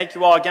Thank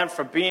you all again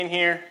for being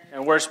here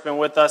and worshiping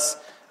with us.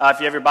 If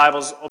you have your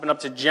Bibles, open up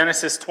to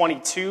Genesis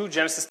 22.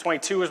 Genesis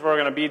 22 is where we're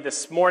going to be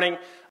this morning.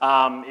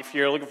 If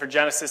you're looking for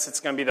Genesis, it's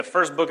going to be the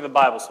first book of the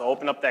Bible. So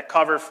open up that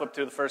cover, flip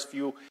through the first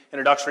few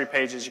introductory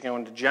pages. You can go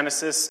into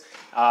Genesis.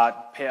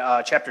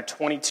 Chapter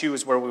 22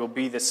 is where we will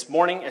be this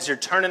morning. As you're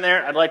turning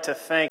there, I'd like to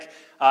thank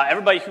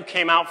everybody who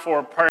came out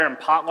for prayer and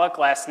potluck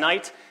last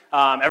night.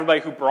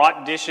 Everybody who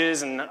brought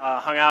dishes and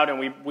hung out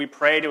and we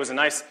prayed. It was a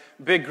nice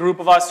big group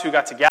of us who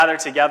got to gather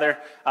together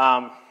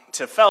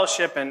to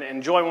fellowship and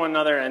enjoy one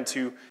another and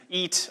to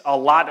eat a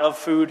lot of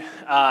food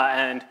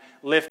and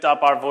lift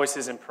up our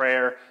voices in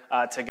prayer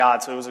to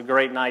God. So it was a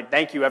great night.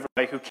 Thank you,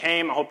 everybody who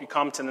came. I hope you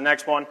come to the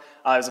next one. It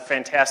was a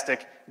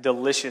fantastic,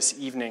 delicious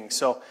evening.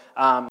 So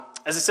as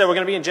I said, we're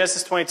going to be in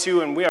Genesis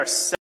 22, and we are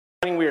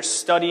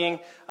studying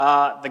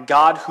the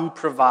God who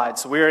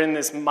provides. So we are in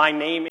this My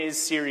Name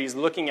Is series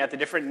looking at the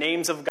different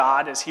names of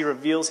God as he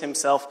reveals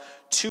himself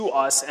to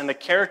us and the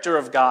character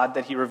of God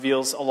that he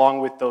reveals along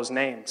with those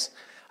names.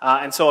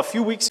 And so a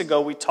few weeks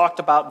ago, we talked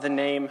about the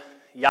name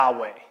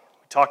Yahweh.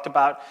 We talked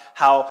about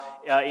how,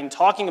 in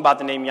talking about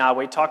the name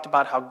Yahweh, talked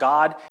about how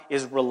God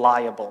is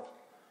reliable.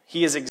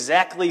 He is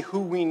exactly who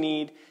we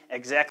need,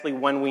 exactly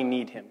when we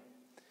need him.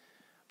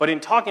 But in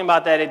talking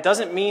about that, it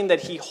doesn't mean that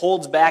he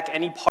holds back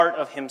any part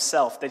of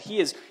himself, that he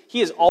is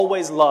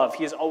always love,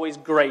 he is always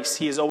grace,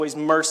 he is always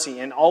mercy,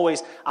 and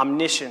always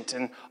omniscient,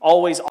 and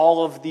always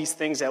all of these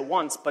things at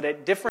once. But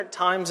at different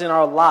times in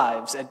our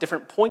lives, at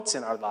different points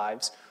in our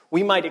lives,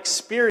 we might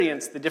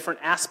experience the different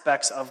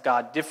aspects of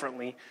God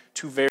differently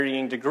to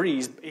varying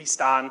degrees based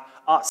on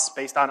us,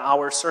 based on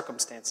our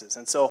circumstances.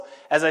 And so,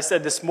 as I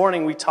said, this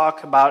morning we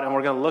talk about, and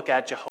we're going to look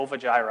at Jehovah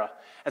Jireh.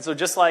 And so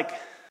just like,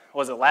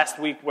 was it last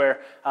week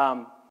where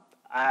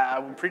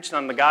I preached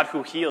on the God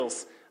who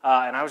heals,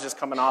 and I was just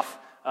coming off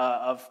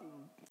of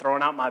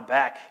throwing out my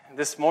back.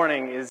 This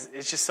morning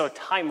it's just so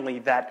timely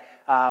that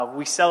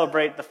we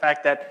celebrate the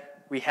fact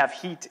that we have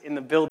heat in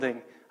the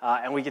building,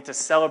 and we get to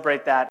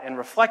celebrate that and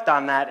reflect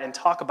on that and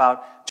talk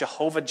about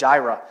Jehovah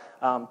Jireh,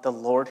 the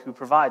Lord who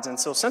provides. And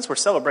so since we're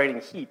celebrating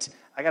heat,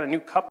 I got a new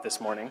cup this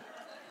morning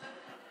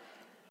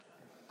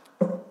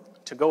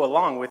to go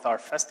along with our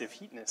festive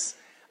heatness.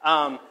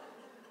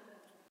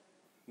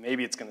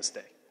 Maybe it's going to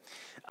stay.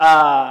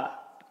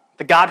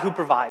 The God who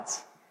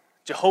provides.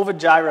 Jehovah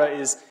Jireh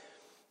is,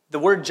 the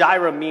word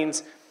Jireh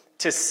means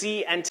to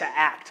see and to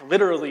act,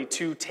 literally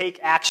to take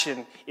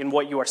action in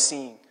what you are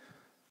seeing.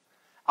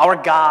 Our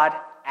God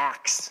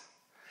acts.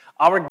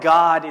 Our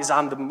God is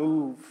on the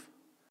move.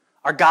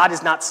 Our God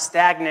is not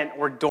stagnant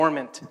or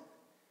dormant.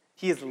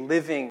 He is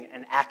living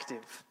and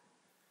active.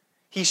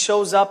 He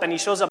shows up, and he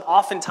shows up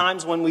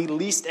oftentimes when we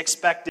least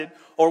expect it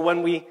or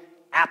when we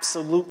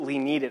absolutely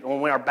need it.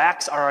 When our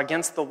backs are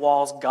against the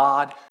walls,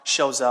 God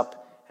shows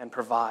up and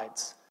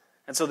provides.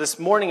 And so this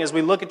morning, as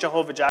we look at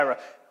Jehovah Jireh,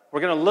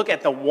 we're going to look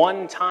at the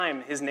one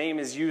time his name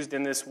is used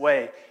in this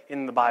way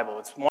in the Bible.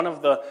 It's one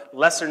of the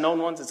lesser known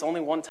ones. It's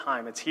only one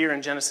time. It's here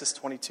in Genesis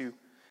 22.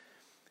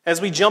 As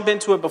we jump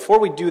into it, before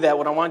we do that,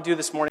 what I want to do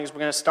this morning is we're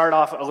going to start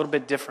off a little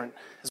bit different.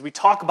 As we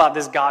talk about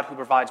this God who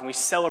provides, and we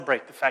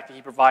celebrate the fact that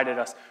he provided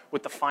us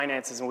with the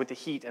finances and with the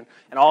heat and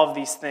all of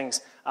these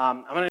things,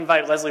 I'm going to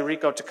invite Leslie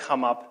Rico to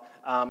come up,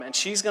 and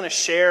she's going to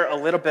share a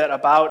little bit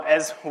about,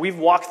 as we've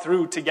walked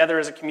through together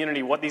as a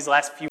community, what these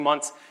last few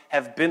months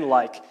have been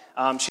like.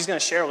 She's going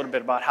to share a little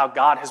bit about how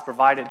God has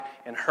provided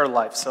in her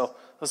life. So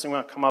Leslie, I'm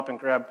going to come up and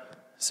grab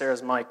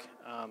Sarah's mic.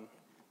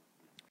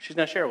 She's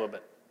going to share a little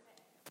bit.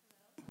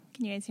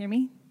 Can you guys hear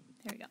me?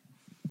 There we go.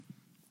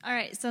 All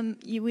right, so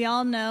we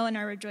all know and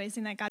are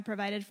rejoicing that God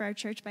provided for our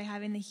church by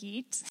having the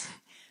heat.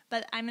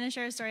 But I'm going to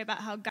share a story about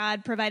how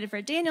God provided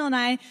for Daniel and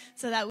I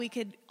so that we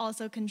could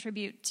also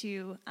contribute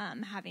to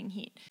having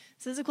heat.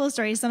 So this is a cool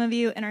story. Some of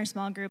you in our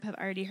small group have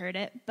already heard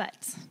it,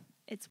 but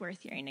it's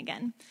worth hearing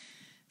again.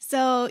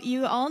 So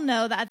you all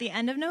know that at the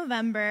end of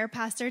November,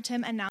 Pastor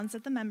Tim announced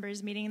at the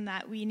members meeting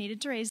that we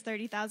needed to raise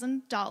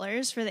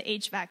 $30,000 for the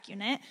HVAC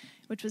unit,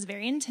 which was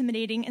very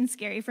intimidating and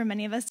scary for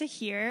many of us to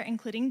hear,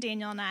 including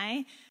Daniel and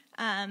I,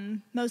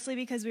 mostly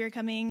because we were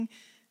coming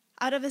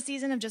out of a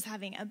season of just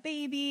having a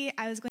baby.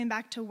 I was going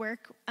back to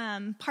work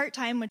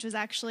part-time, which was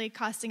actually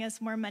costing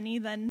us more money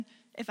than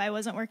if I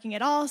wasn't working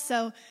at all.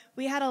 So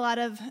we had a lot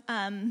of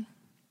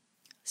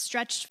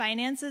stretched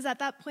finances at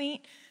that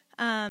point.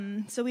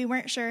 So we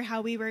weren't sure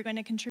how we were going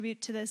to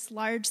contribute to this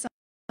large sum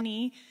of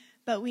money,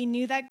 but we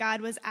knew that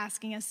God was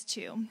asking us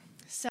to.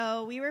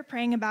 So we were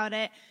praying about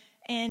it,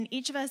 and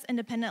each of us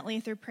independently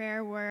through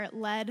prayer were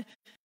led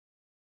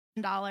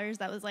 $1,000.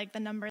 That was like the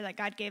number that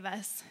God gave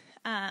us.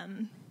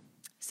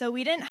 So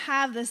we didn't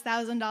have this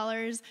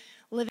 $1,000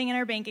 living in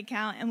our bank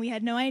account, and we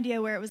had no idea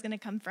where it was going to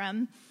come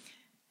from.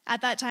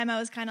 At that time, I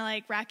was kind of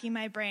like racking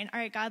my brain. All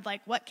right, God,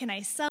 like, what can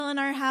I sell in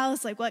our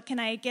house? Like, what can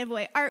I give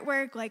away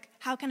artwork? Like,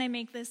 how can I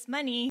make this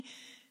money?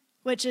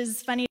 Which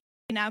is funny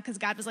now because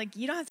God was like,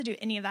 you don't have to do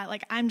any of that.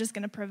 Like, I'm just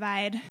going to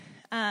provide.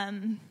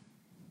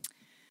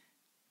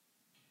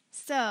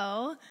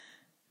 So,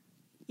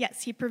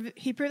 yes, he proved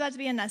that to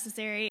be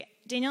unnecessary.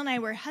 Daniel and I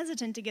were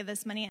hesitant to give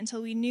this money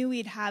until we knew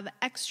we'd have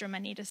extra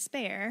money to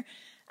spare.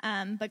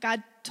 But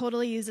God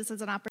totally used this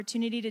as an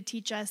opportunity to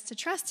teach us to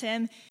trust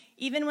him,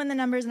 even when the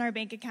numbers in our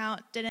bank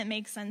account didn't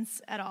make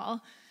sense at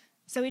all.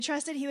 So we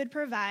trusted he would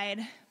provide,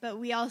 but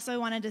we also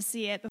wanted to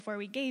see it before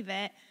we gave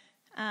it.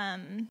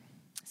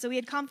 So we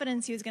had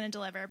confidence he was going to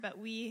deliver, but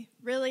we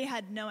really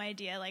had no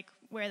idea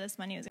where this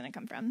money was going to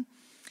come from.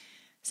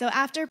 So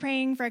after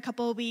praying for a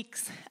couple of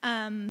weeks,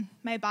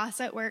 my boss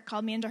at work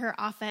called me into her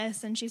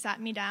office, and she sat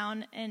me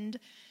down, and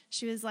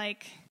she was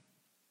like,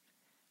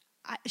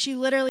 she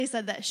literally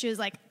said that. She was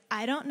like,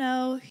 I don't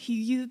know who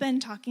you've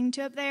been talking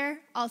to up there.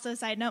 Also,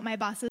 side note, my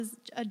boss is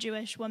a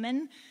Jewish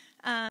woman.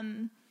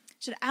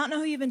 She said, I don't know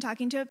who you've been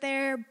talking to up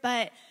there,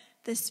 but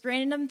this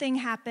random thing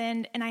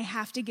happened, and I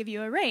have to give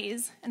you a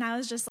raise. And I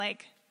was just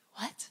like,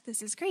 what?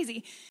 This is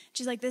crazy.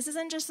 She's like, this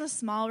isn't just a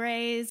small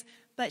raise,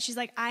 but she's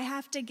like, I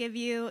have to give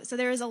you. So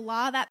there was a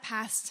law that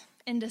passed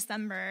in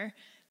December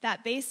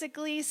that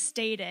basically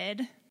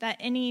stated that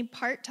any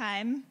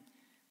part-time,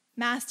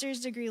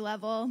 master's degree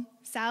level,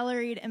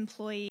 salaried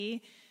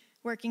employee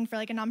working for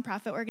a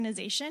nonprofit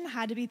organization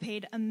had to be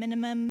paid a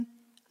minimum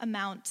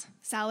amount,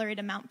 salaried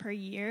amount per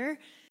year.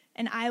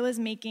 And I was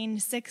making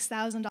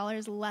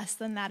 $6,000 less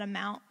than that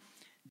amount.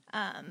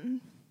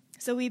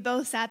 So we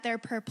both sat there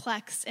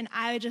perplexed, and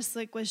I just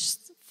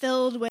was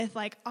filled with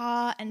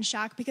awe and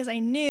shock because I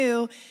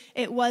knew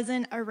it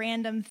wasn't a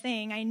random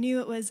thing. I knew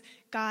it was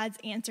God's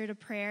answer to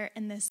prayer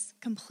in this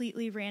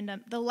completely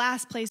random, the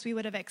last place we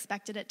would have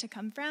expected it to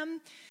come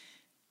from.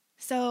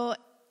 So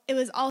it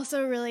was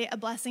also really a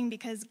blessing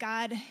because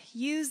God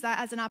used that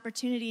as an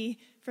opportunity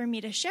for me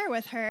to share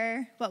with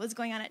her what was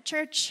going on at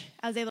church.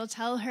 I was able to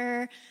tell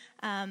her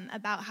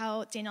about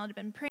how Daniel had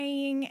been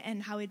praying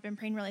and how he'd been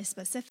praying really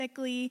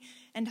specifically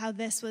and how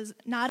this was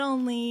not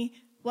only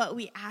what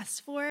we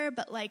asked for,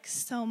 but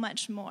so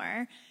much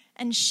more.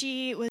 And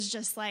she was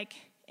just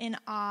in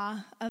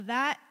awe of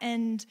that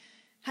and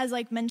has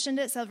mentioned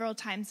it several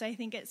times. So I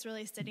think it's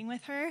really sitting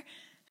with her.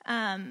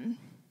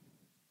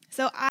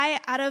 So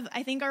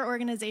I think our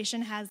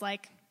organization has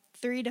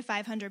 300 to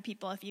 500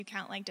 people if you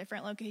count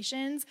different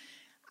locations.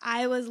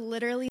 I was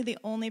literally the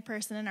only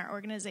person in our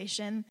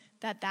organization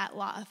that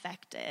law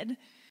affected.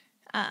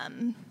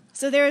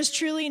 So there is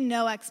truly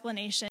no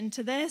explanation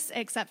to this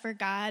except for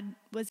God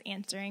was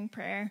answering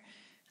prayer.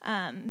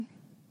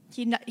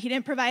 He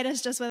didn't provide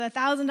us just with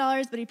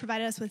 $1,000, but he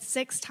provided us with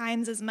 6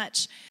 times as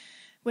much,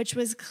 which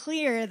was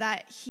clear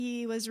that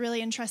he was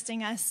really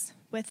entrusting us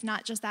with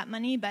not just that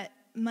money, but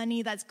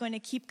money that's going to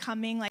keep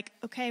coming.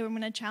 Okay, we're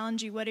going to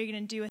challenge you. What are you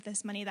going to do with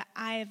this money that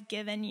I have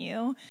given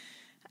you?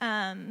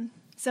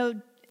 So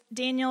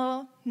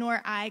Daniel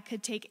nor I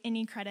could take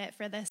any credit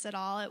for this at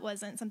all. It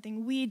wasn't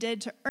something we did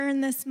to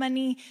earn this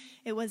money.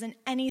 It wasn't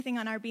anything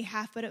on our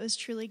behalf, but it was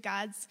truly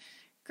God's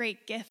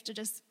great gift to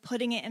just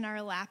putting it in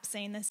our lap,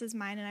 saying, this is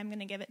mine and I'm going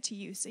to give it to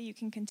you so you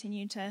can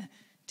continue to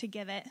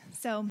give it.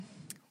 So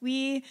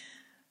we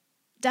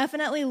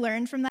definitely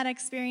learned from that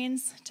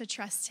experience to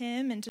trust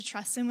him and to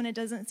trust him when it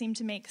doesn't seem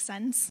to make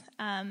sense.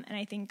 And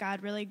I think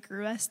God really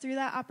grew us through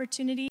that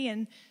opportunity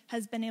and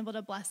has been able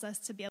to bless us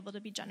to be able to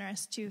be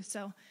generous too.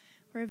 So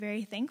we're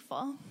very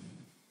thankful.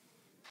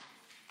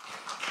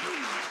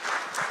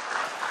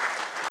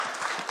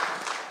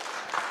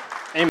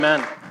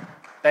 Amen.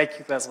 Thank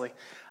you, Leslie.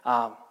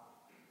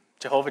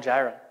 Jehovah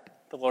Jireh,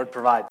 the Lord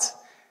provides.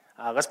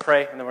 Let's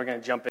pray, and then we're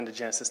going to jump into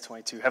Genesis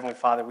 22. Heavenly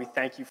Father, we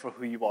thank you for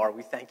who you are.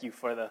 We thank you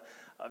for the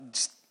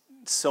just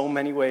so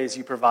many ways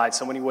you provide,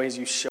 so many ways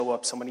you show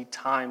up, so many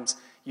times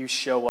you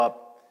show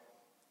up,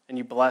 and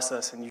you bless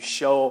us, and you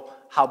show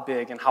how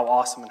big and how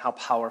awesome and how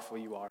powerful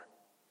you are.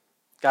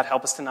 God,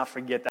 help us to not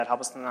forget that.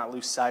 Help us to not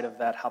lose sight of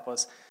that. Help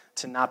us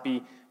to not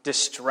be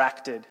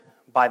distracted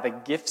by the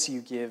gifts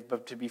you give,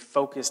 but to be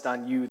focused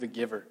on you, the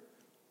giver.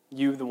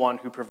 You, the one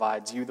who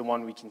provides. You, the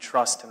one we can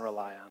trust and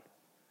rely on.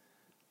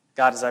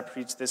 God, as I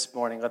preach this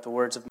morning, let the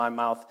words of my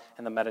mouth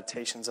and the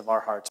meditations of our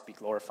hearts be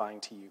glorifying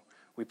to you.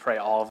 We pray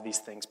all of these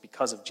things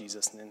because of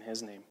Jesus and in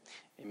his name.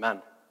 Amen.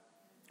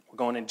 We're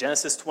going in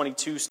Genesis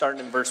 22,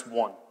 starting in verse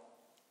 1.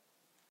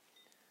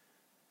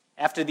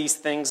 After these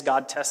things,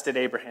 God tested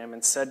Abraham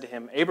and said to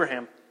him,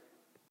 Abraham,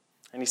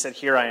 and he said,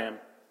 here I am.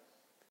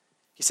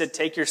 He said,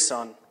 take your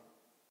son,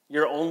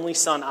 your only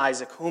son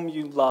Isaac, whom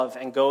you love,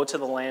 and go to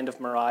the land of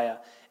Moriah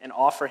and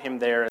offer him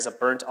there as a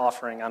burnt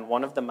offering on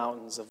one of the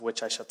mountains of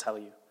which I shall tell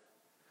you.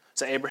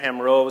 So Abraham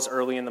rose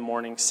early in the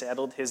morning,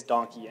 saddled his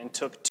donkey, and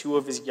took 2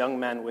 of his young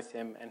men with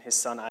him and his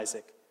son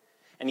Isaac.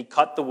 And he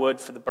cut the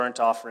wood for the burnt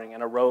offering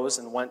and arose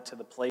and went to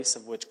the place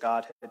of which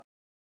God had.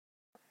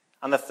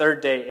 On the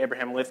 3rd day,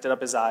 Abraham lifted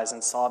up his eyes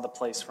and saw the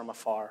place from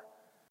afar.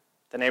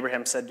 Then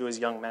Abraham said to his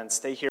young men,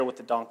 stay here with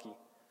the donkey.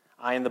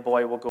 I and the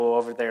boy will go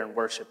over there and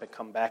worship and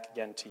come back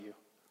again to you.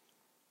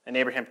 And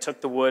Abraham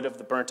took the wood of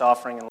the burnt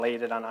offering and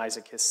laid it on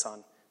Isaac his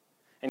son.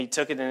 And he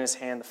took it in his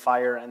hand, the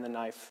fire and the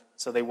knife.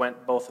 So they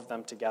went both of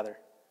them together.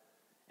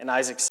 And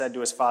Isaac said to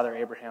his father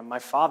Abraham, my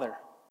father.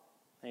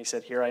 And he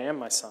said, here I am,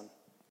 my son.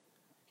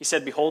 He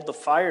said, behold the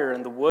fire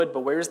and the wood,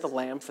 but where is the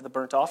lamb for the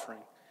burnt offering?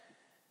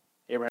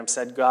 Abraham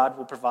said, God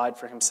will provide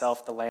for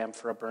himself the lamb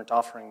for a burnt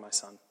offering, my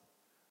son.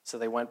 So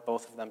they went,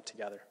 both of them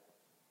together.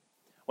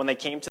 When they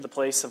came to the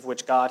place of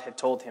which God had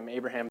told him,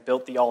 Abraham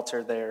built the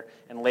altar there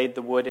and laid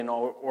the wood in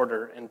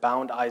order and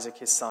bound Isaac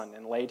his son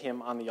and laid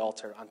him on the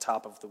altar on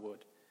top of the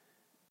wood.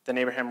 Then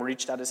Abraham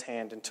reached out his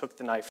hand and took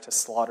the knife to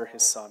slaughter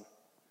his son.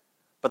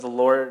 But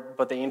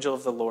the angel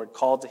of the Lord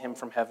called to him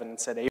from heaven and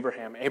said,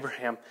 Abraham,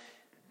 Abraham.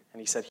 And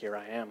he said, Here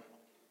I am.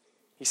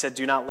 He said,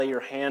 Do not lay your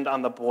hand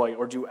on the boy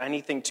or do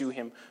anything to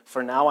him,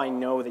 for now I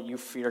know that you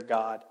fear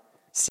God,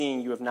 seeing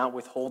you have not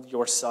withheld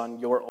your son,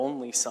 your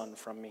only son,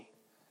 from me.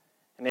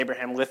 And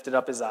Abraham lifted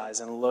up his eyes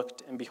and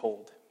looked, and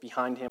behold,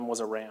 behind him was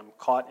a ram,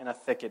 caught in a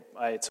thicket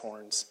by its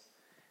horns.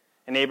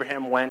 And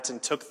Abraham went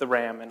and took the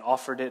ram and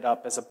offered it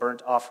up as a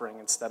burnt offering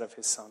instead of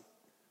his son.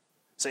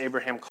 So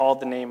Abraham called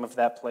the name of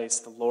that place,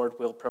 The Lord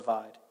Will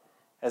Provide.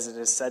 As it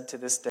is said to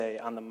this day,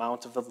 On the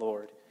mount of the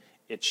Lord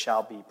it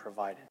shall be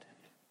provided.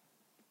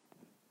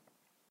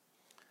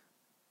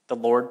 The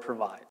Lord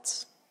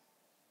provides.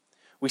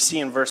 We see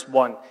in verse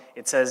 1,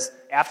 it says,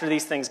 after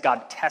these things,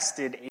 God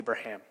tested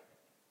Abraham.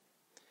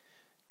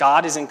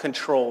 God is in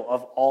control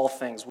of all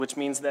things, which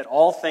means that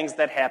all things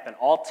that happen,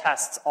 all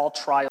tests, all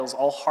trials,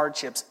 all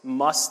hardships,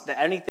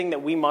 anything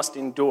that we must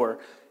endure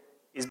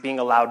is being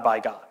allowed by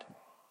God.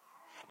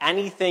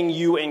 Anything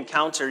you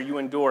encounter, you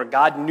endure,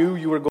 God knew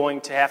you were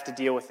going to have to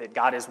deal with it.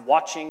 God is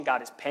watching,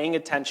 God is paying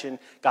attention,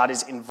 God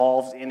is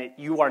involved in it.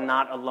 You are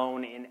not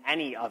alone in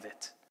any of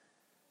it.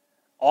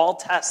 All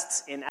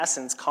tests, in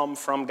essence, come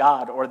from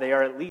God, or they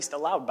are at least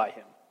allowed by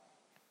him.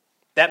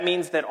 That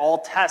means that all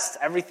tests,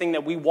 everything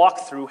that we walk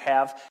through,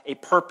 have a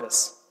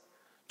purpose.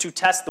 To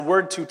test, the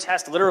word to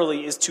test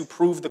literally is to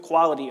prove the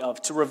quality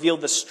of, to reveal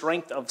the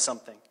strength of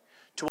something,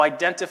 to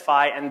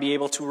identify and be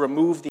able to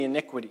remove the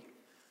iniquity.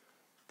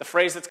 The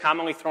phrase that's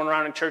commonly thrown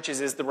around in churches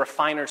is the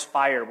refiner's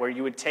fire, where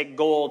you would take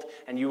gold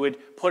and you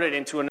would put it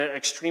into an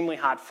extremely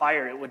hot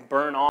fire. It would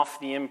burn off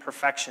the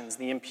imperfections,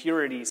 the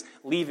impurities,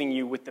 leaving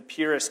you with the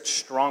purest,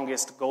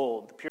 strongest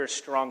gold, the purest,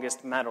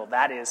 strongest metal.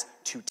 That is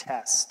to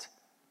test.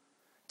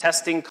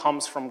 Testing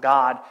comes from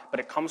God, but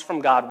it comes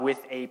from God with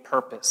a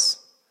purpose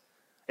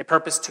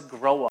to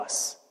grow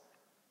us,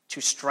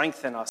 to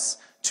strengthen us,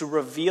 to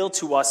reveal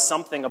to us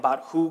something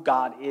about who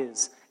God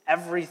is.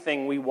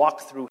 Everything we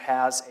walk through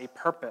has a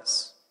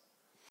purpose.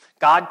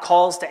 God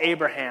calls to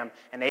Abraham,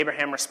 and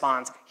Abraham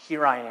responds,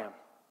 Here I am.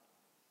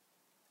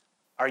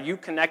 Are you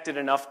connected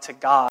enough to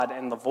God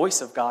and the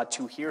voice of God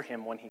to hear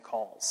him when he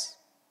calls?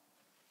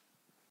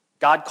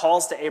 God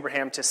calls to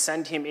Abraham to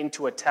send him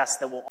into a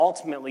test that will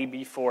ultimately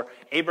be for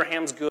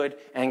Abraham's good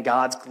and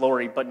God's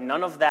glory, but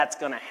none of that's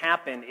going to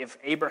happen if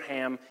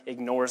Abraham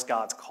ignores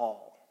God's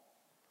call.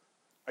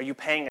 Are you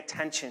paying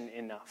attention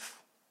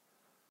enough?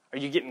 Are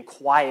you getting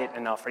quiet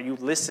enough? Are you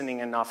listening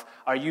enough?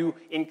 Are you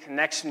in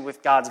connection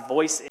with God's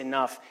voice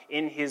enough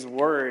in his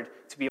word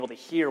to be able to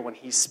hear when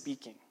he's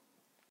speaking?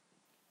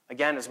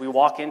 Again, as we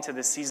walk into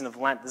this season of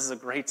Lent, this is a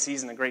great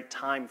season, a great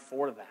time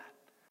for that.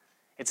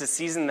 It's a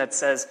season that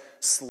says,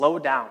 slow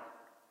down,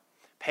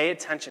 pay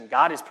attention.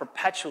 God is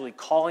perpetually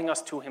calling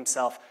us to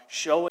himself,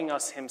 showing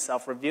us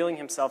himself, revealing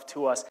himself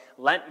to us.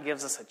 Lent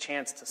gives us a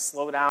chance to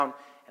slow down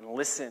and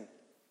listen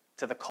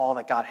to the call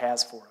that God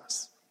has for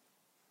us.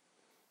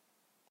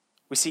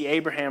 We see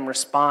Abraham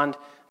respond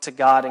to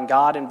God, and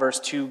God in verse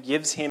 2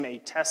 gives him a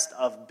test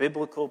of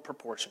biblical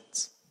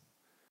proportions.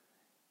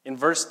 In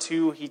verse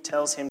 2, he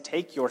tells him,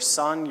 Take your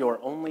son, your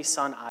only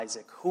son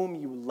Isaac, whom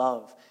you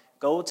love.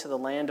 Go to the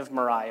land of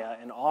Moriah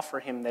and offer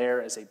him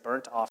there as a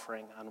burnt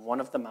offering on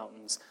one of the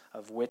mountains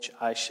of which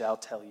I shall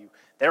tell you.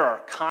 There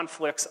are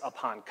conflicts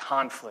upon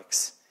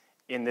conflicts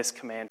in this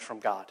command from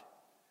God.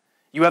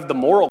 You have the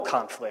moral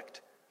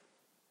conflict.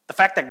 The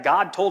fact that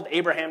God told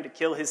Abraham to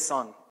kill his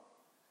son.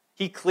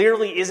 He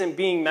clearly isn't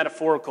being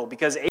metaphorical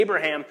because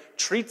Abraham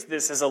treats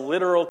this as a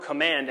literal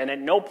command, and at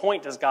no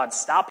point does God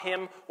stop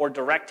him or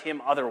direct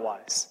him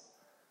otherwise.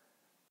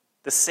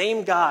 The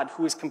same God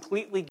who is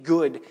completely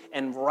good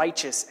and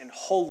righteous and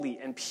holy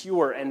and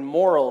pure and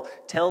moral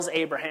tells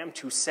Abraham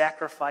to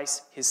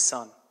sacrifice his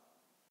son.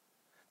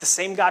 The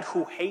same God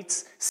who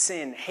hates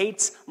sin,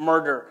 hates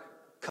murder,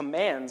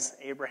 commands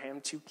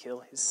Abraham to kill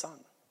his son.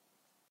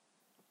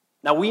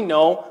 Now we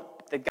know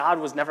that God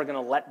was never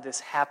going to let this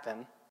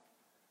happen,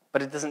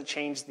 but it doesn't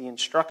change the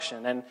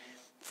instruction. And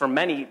for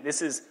many,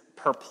 this is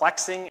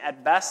perplexing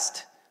at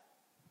best,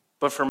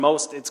 but for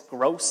most, it's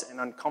gross and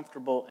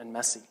uncomfortable and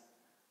messy.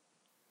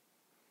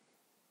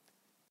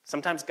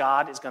 Sometimes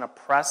God is going to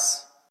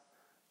press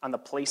on the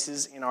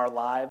places in our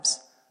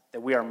lives that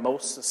we are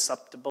most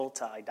susceptible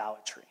to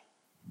idolatry.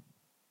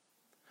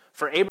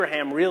 For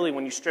Abraham, really,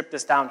 when you strip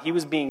this down, he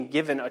was being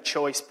given a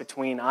choice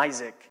between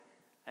Isaac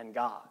and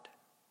God.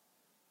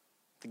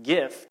 The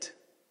gift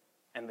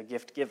and the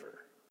gift giver.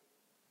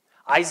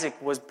 Isaac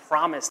was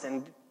promised,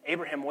 and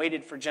Abraham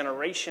waited for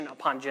generation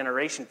upon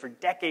generation, for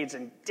decades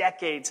and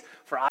decades,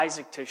 for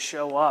Isaac to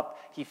show up.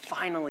 He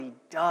finally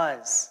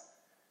does.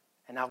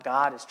 And now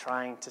God is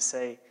trying to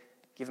say,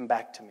 give him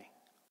back to me.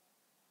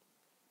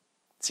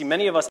 See,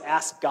 many of us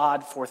ask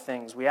God for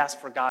things. We ask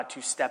for God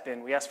to step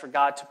in. We ask for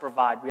God to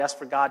provide. We ask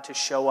for God to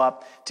show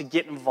up, to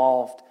get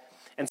involved.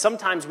 And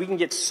sometimes we can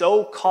get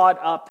so caught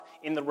up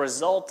in the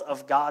result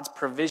of God's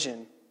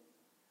provision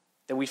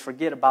that we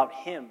forget about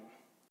Him.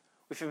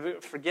 We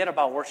forget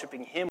about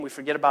worshiping Him. We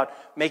forget about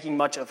making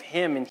much of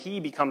Him, and He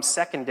becomes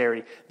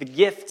secondary. The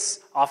gifts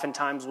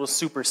oftentimes will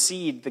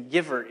supersede the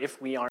giver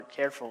if we aren't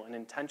careful and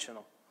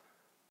intentional.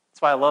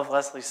 That's why I love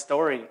Leslie's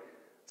story,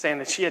 saying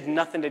that she had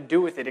nothing to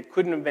do with it. It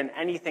couldn't have been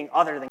anything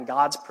other than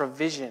God's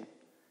provision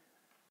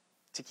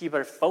to keep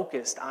her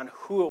focused on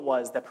who it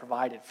was that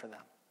provided for them.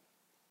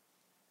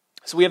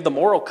 So we have the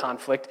moral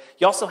conflict.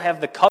 You also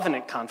have the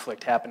covenant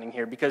conflict happening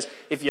here, because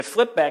if you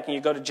flip back and you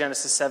go to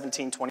Genesis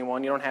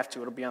 17:21, you don't have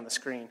to, it'll be on the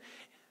screen.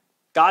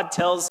 God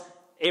tells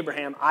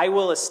Abraham, I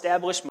will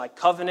establish my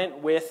covenant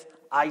with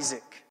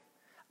Isaac.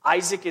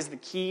 Isaac is the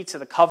key to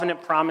the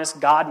covenant promise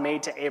God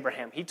made to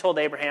Abraham. He told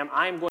Abraham,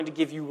 I'm going to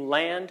give you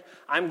land,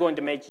 I'm going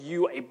to make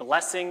you a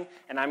blessing,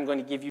 and I'm going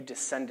to give you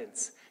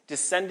descendants.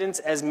 Descendants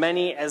as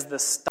many as the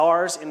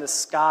stars in the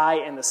sky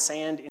and the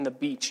sand in the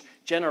beach.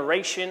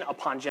 Generation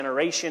upon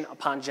generation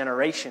upon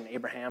generation,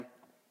 Abraham.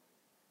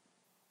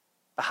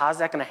 But how's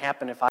that going to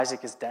happen if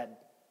Isaac is dead?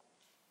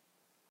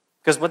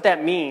 Because what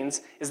that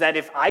means is that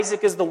if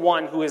Isaac is the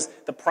one who is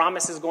the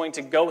promise is going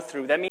to go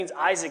through, that means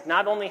Isaac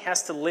not only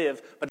has to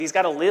live, but he's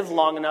got to live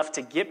long enough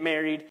to get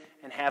married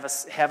and have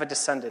a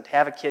descendant,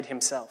 have a kid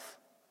himself.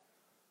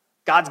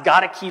 God's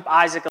got to keep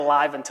Isaac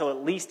alive until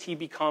at least he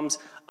becomes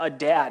a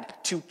dad.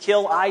 To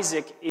kill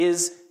Isaac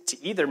is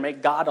to either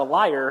make God a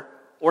liar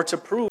or to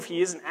prove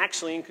he isn't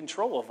actually in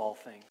control of all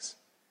things.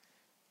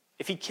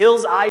 If he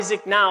kills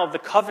Isaac now, the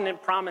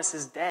covenant promise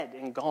is dead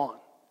and gone.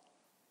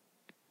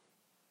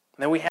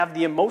 And then we have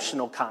the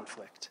emotional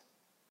conflict.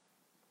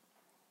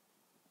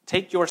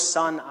 Take your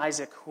son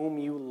Isaac, whom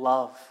you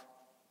love.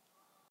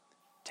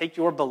 Take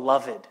your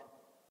beloved.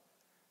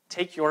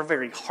 Take your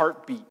very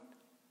heartbeat,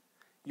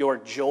 your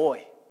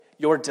joy,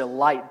 your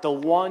delight, the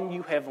one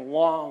you have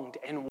longed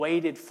and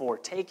waited for.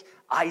 Take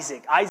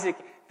Isaac. Isaac,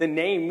 the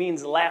name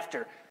means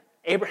laughter.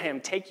 Abraham,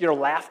 take your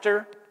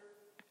laughter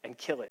and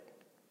kill it.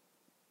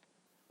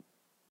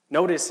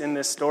 Notice in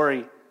this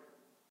story,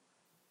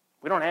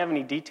 we don't have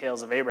any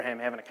details of Abraham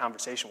having a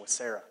conversation with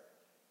Sarah.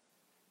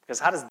 Because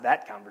how does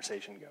that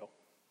conversation go?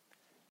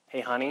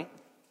 Hey, honey,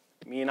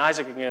 me and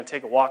Isaac are going to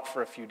take a walk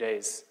for a few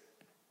days,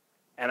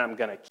 and I'm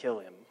going to kill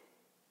him.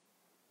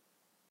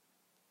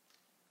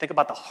 Think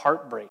about the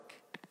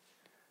heartbreak.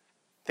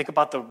 Think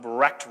about the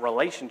wrecked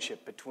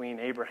relationship between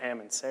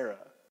Abraham and Sarah.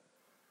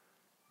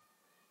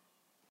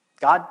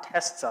 God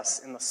tests us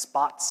in the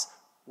spots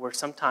where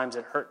sometimes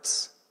it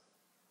hurts.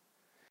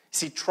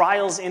 See,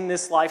 trials in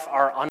this life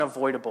are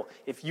unavoidable.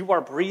 If you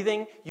are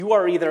breathing, you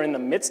are either in the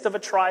midst of a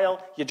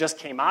trial, you just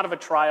came out of a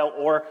trial,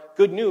 or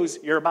good news,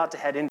 you're about to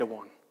head into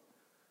one.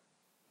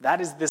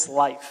 That is this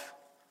life.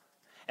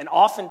 And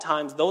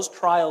oftentimes, those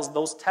trials,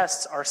 those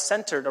tests are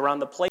centered around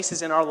the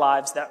places in our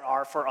lives that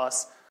are, for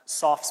us,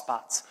 soft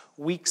spots,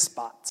 weak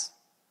spots.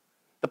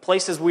 The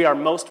places we are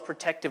most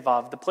protective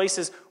of, the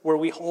places where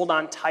we hold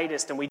on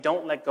tightest and we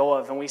don't let go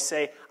of, and we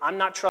say, I'm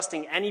not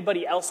trusting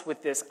anybody else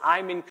with this.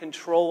 I'm in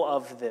control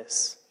of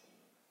this.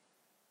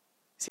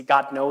 See,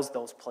 God knows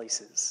those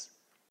places.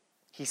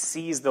 He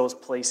sees those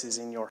places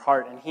in your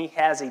heart, and He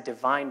has a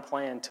divine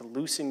plan to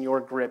loosen your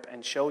grip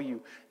and show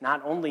you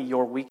not only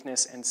your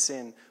weakness and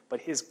sin, but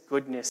His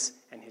goodness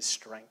and His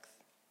strength,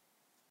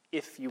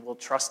 if you will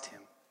trust Him.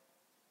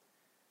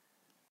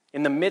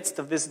 In the midst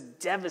of this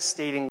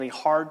devastatingly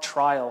hard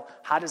trial,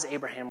 how does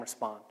Abraham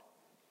respond?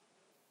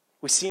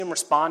 We see him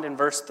respond in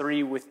verse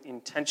 3 with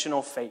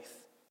intentional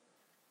faith.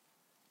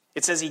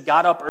 It says he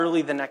got up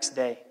early the next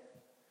day.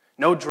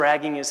 No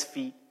dragging his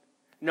feet.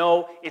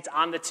 No, it's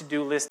on the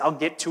to-do list. I'll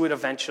get to it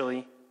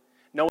eventually.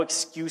 No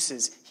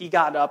excuses. He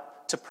got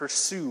up to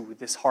pursue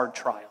this hard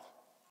trial.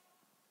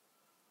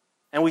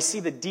 And we see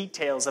the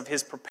details of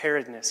his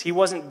preparedness. He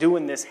wasn't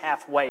doing this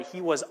halfway.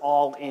 He was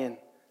all in.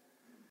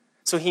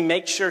 So he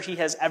makes sure he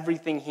has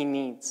everything he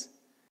needs.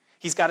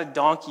 He's got a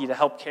donkey to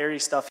help carry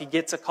stuff. He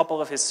gets a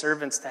couple of his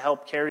servants to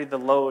help carry the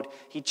load.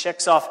 He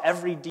checks off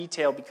every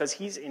detail because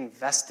he's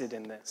invested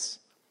in this.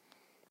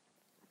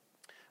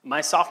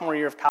 My sophomore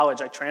year of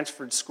college, I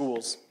transferred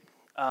schools.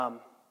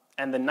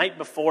 And the night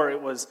before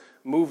it was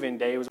move-in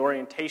day, it was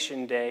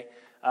orientation day,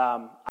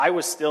 I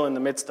was still in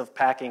the midst of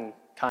packing,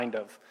 kind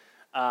of.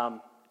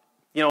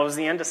 It was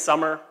the end of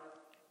summer,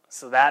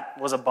 so that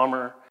was a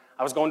bummer.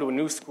 I was going to a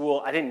new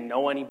school. I didn't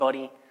know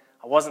anybody.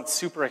 I wasn't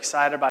super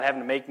excited about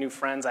having to make new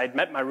friends. I had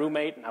met my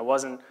roommate, and I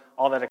wasn't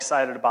all that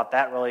excited about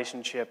that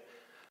relationship.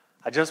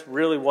 I just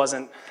really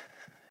wasn't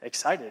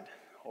excited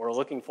or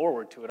looking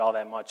forward to it all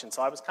that much. And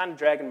so I was kind of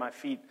dragging my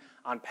feet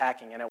on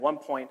packing. And at one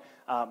point,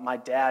 my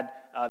dad,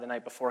 the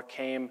night before,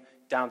 came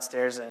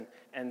downstairs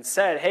and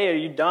said, hey, are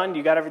you done? Do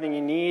you got everything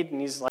you need? And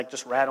he's like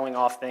just rattling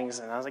off things.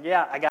 And I was like,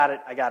 yeah, I got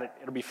it.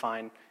 It'll be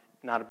fine.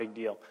 Not a big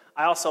deal.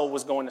 I also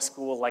was going to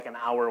school like an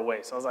hour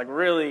away. So I was like,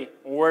 really,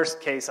 worst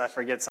case, I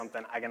forget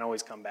something. I can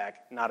always come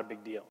back. Not a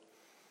big deal.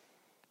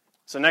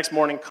 So next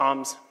morning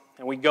comes,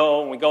 and we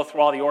go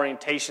through all the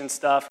orientation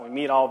stuff, and we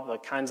meet all the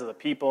kinds of the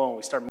people, and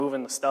we start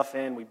moving the stuff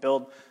in. We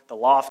build the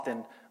loft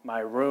in my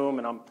room,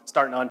 and I'm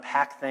starting to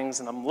unpack things,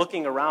 and I'm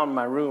looking around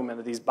my room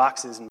into these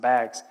boxes and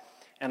bags,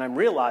 and I'm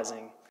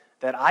realizing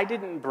that I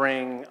didn't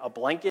bring a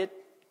blanket,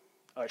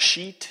 a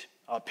sheet,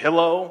 a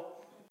pillow,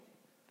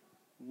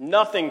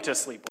 nothing to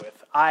sleep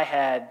with. I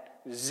had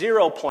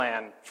zero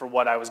plan for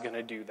what I was going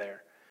to do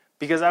there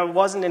because I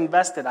wasn't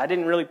invested. I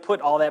didn't really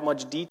put all that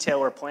much detail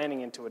or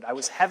planning into it. I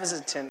was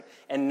hesitant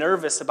and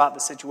nervous about the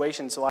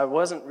situation, so I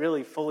wasn't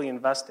really fully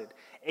invested.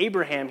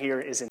 Abraham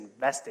here is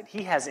invested.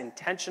 He has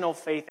intentional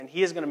faith, and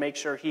he is going to make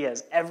sure he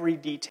has every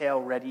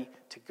detail ready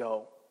to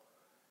go.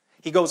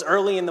 He goes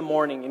early in the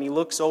morning, and he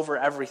looks over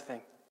everything.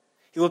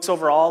 He looks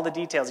over all the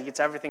details. He gets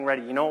everything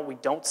ready. You know what we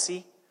don't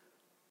see?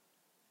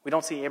 We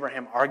don't see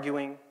Abraham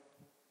arguing,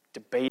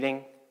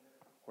 debating,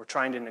 or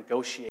trying to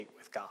negotiate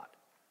with God.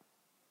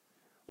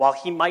 While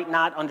he might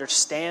not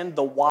understand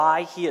the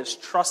why, he is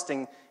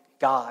trusting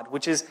God,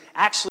 which is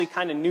actually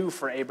kind of new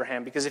for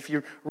Abraham, because if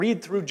you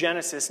read through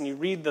Genesis and you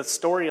read the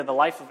story of the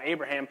life of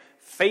Abraham,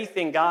 faith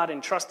in God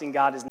and trusting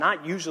God is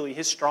not usually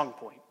his strong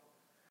point.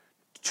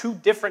 2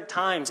 different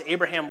times,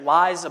 Abraham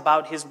lies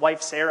about his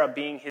wife Sarah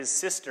being his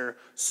sister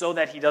so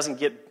that he doesn't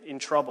get in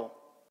trouble.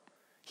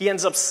 He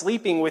ends up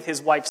sleeping with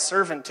his wife's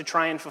servant to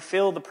try and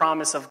fulfill the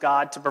promise of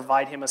God to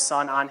provide him a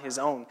son on his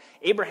own.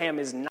 Abraham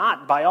is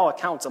not, by all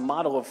accounts, a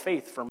model of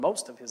faith for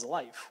most of his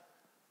life.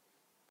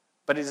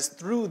 But it is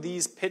through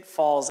these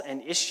pitfalls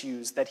and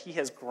issues that he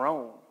has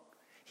grown.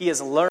 He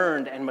has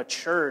learned and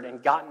matured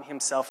and gotten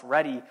himself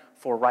ready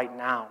for right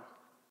now.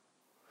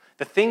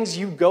 The things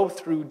you go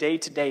through day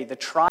to day, the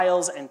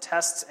trials and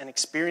tests and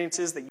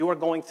experiences that you are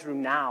going through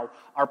now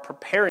are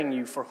preparing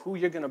you for who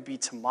you're going to be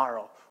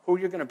tomorrow, who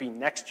you're going to be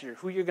next year,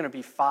 who you're going to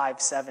be 5,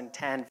 7,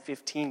 10,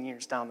 15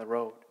 years down the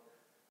road.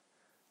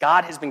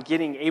 God has been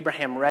getting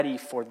Abraham ready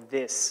for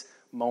this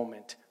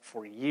moment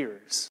for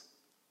years.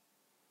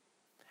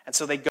 And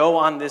so they go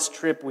on this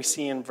trip we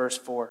see in verse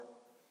 4.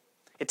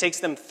 It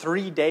takes them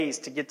 3 days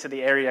to get to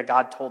the area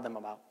God told them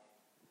about.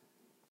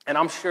 And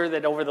I'm sure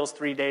that over those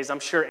 3 days, I'm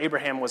sure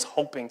Abraham was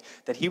hoping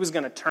that he was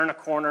going to turn a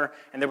corner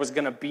and there was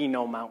going to be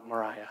no Mount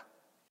Moriah.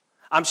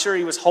 I'm sure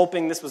he was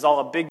hoping this was all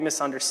a big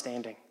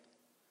misunderstanding.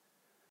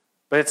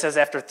 But it says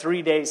after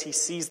 3 days, he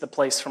sees the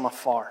place from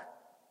afar.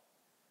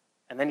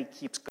 And then he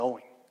keeps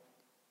going.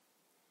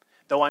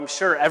 Though I'm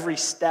sure every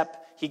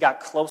step he got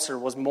closer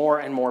was more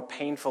and more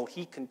painful,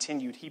 he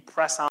continued. He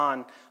pressed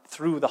on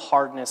through the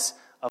hardness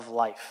of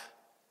life.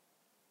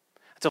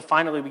 Until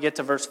finally we get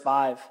to verse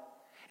 5.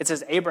 It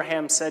says,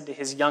 Abraham said to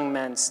his young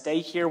men,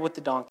 "Stay here with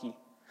the donkey.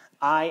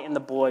 I and the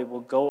boy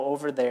will go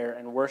over there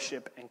and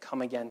worship and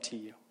come again to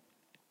you."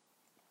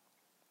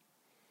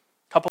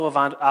 Couple of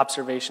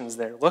observations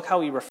there. Look how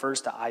he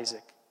refers to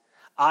Isaac.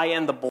 I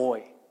and the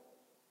boy.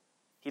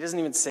 He doesn't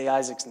even say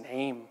Isaac's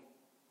name,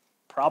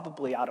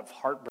 probably out of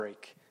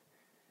heartbreak.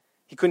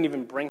 He couldn't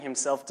even bring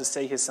himself to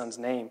say his son's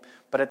name.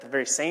 But at the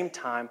very same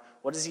time,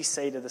 what does he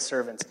say to the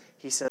servants?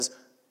 He says,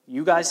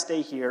 you guys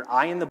stay here.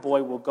 I and the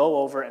boy will go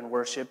over and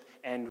worship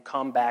and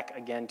come back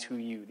again to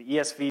you. The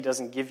ESV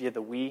doesn't give you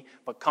the we,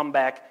 but come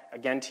back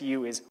again to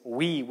you is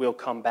we will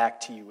come back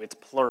to you. It's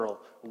plural.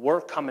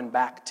 We're coming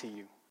back to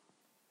you.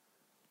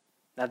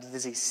 Now,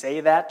 does he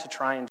say that to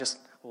try and just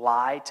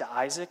lie to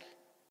Isaac?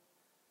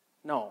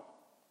 No.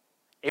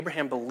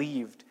 Abraham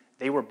believed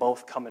they were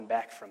both coming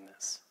back from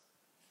this.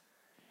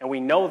 And we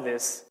know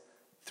this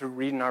through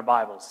reading our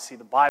Bibles. See,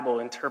 the Bible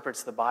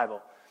interprets the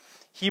Bible.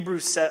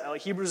 Hebrews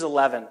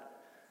 11,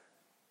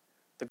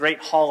 the great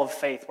hall of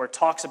faith, where it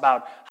talks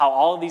about how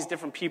all of these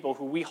different people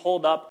who we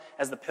hold up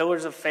as the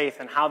pillars of faith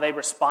and how they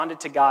responded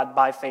to God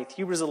by faith.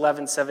 Hebrews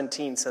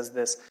 11:17 says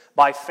this,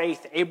 "By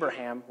faith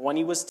Abraham, when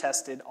he was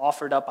tested,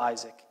 offered up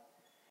Isaac.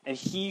 And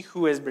he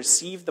who has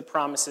received the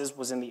promises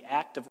was in the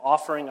act of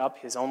offering up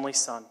his only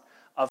son,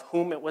 of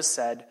whom it was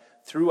said,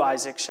 'Through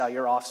Isaac shall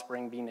your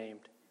offspring be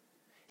named.'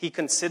 He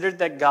considered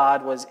that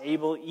God was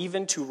able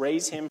even to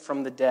raise him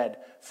from the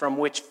dead, from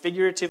which,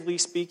 figuratively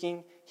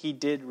speaking, he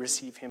did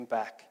receive him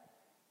back."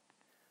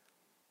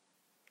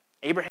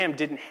 Abraham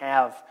didn't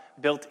have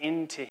built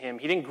into him,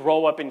 he didn't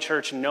grow up in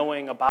church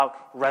knowing about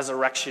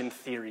resurrection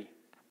theory.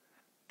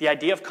 The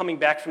idea of coming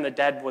back from the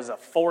dead was a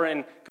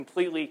foreign,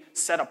 completely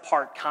set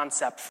apart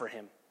concept for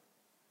him.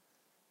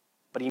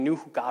 But he knew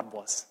who God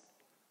was.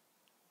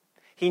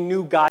 He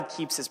knew God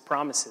keeps his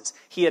promises.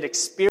 He had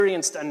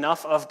experienced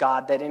enough of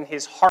God that in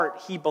his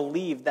heart he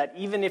believed that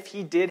even if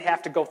he did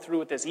have to go through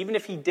with this, even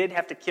if he did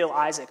have to kill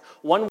Isaac,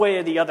 one way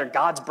or the other,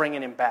 God's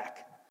bringing him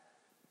back.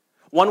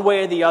 One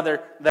way or the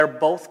other, they're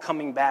both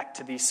coming back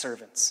to these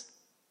servants.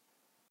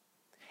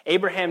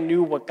 Abraham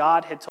knew what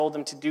God had told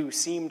him to do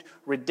seemed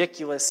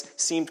ridiculous,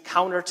 seemed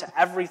counter to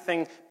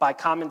everything by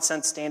common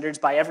sense standards,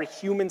 by every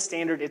human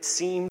standard. It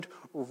seemed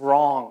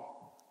wrong.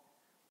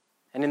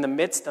 And in the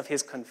midst of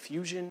his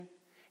confusion,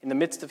 in the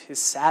midst of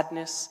his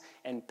sadness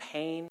and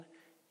pain,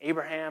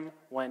 Abraham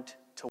went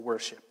to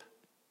worship.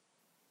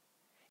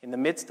 In the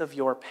midst of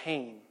your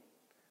pain,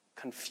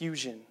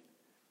 confusion,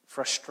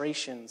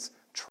 frustrations,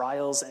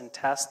 trials, and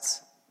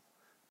tests,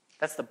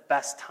 that's the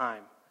best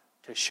time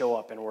to show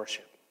up and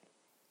worship.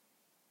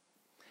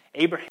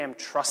 Abraham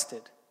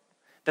trusted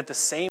that the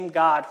same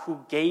God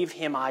who gave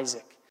him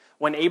Isaac,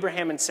 when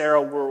Abraham and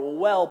Sarah were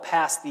well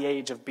past the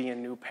age of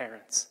being new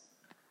parents,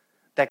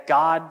 that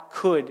God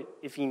could,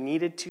 if he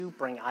needed to,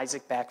 bring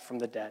Isaac back from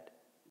the dead.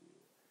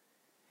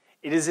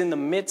 It is in the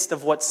midst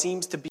of what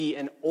seems to be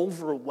an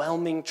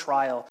overwhelming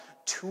trial,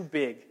 too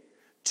big,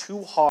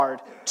 too hard,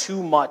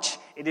 too much.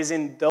 It is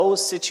in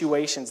those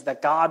situations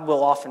that God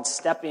will often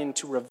step in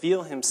to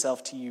reveal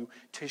himself to you,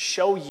 to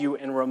show you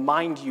and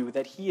remind you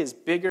that he is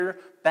bigger,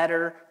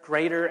 better,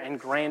 greater, and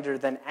grander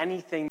than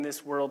anything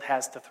this world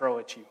has to throw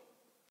at you.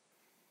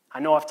 I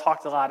know I've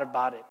talked a lot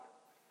about it.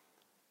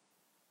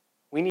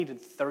 We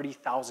needed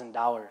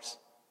 $30,000.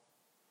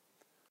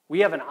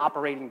 We have an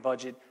operating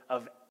budget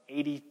of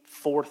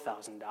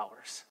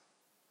 $84,000.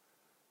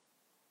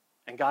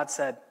 And God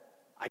said,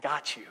 I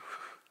got you.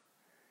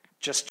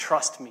 Just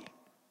trust me.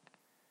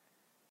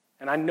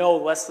 And I know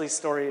Leslie's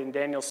story and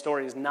Daniel's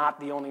story is not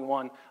the only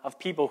one of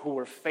people who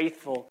were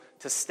faithful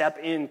to step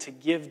in, to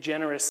give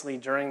generously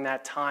during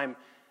that time.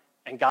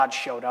 And God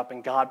showed up,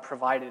 and God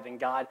provided, and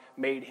God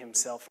made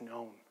himself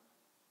known.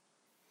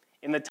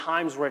 In the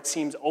times where it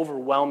seems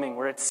overwhelming,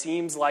 where it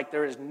seems like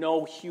there is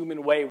no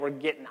human way we're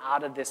getting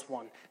out of this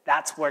one,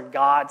 that's where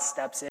God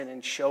steps in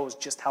and shows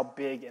just how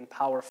big and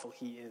powerful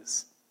he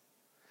is.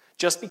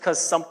 Just because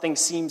something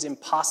seems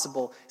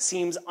impossible,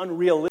 seems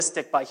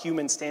unrealistic by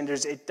human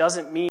standards, it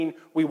doesn't mean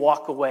we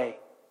walk away.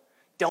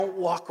 Don't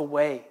walk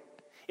away.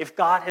 If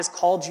God has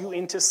called you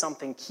into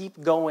something,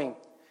 keep going.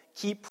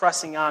 Keep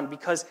pressing on,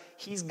 because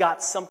he's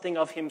got something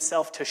of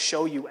himself to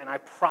show you, and I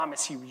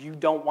promise you, you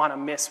don't want to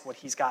miss what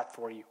he's got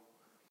for you.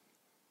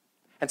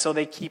 And so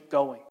they keep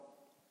going.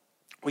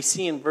 We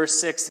see in verse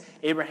 6,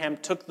 Abraham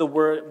took the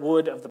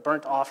wood of the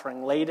burnt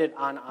offering, laid it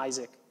on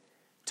Isaac,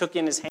 took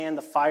in his hand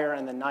the fire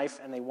and the knife,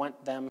 and they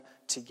went them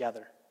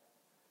together.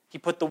 He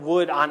put the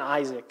wood on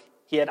Isaac.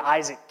 He had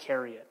Isaac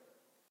carry it.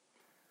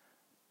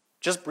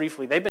 Just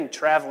briefly, they've been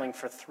traveling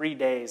for 3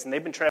 days, and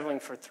they've been traveling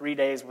for 3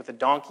 days with a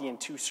donkey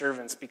and 2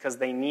 servants because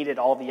they needed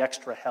all the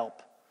extra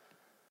help.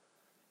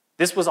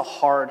 This was a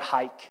hard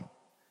hike.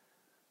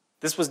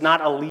 This was not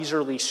a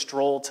leisurely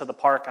stroll to the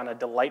park on a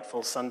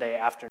delightful Sunday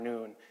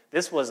afternoon.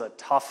 This was a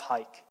tough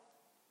hike.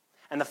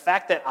 And the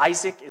fact that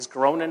Isaac is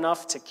grown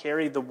enough to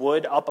carry the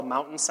wood up a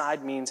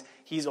mountainside means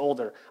he's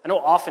older. I know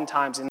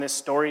oftentimes in this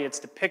story it's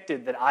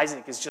depicted that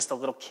Isaac is just a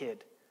little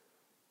kid.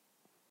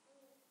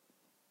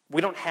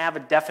 We don't have a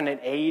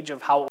definite age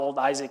of how old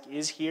Isaac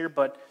is here,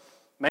 but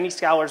many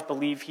scholars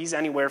believe he's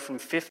anywhere from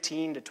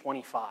 15 to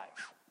 25.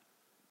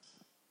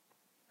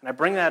 And I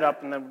bring that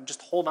up, and then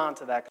just hold on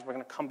to that, because we're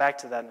going to come back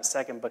to that in a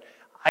second. But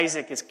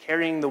Isaac is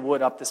carrying the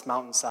wood up this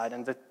mountainside,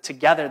 and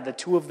together the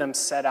two of them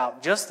set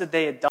out, just as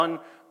they had done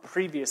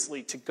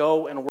previously, to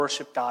go and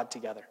worship God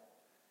together.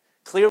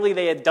 Clearly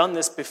they had done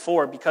this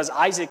before, because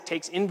Isaac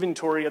takes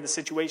inventory of the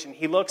situation.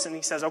 He looks and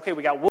he says, okay,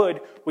 we got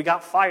wood, we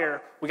got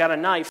fire, we got a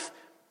knife,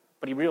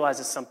 but he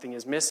realizes something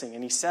is missing.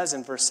 And he says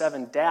in verse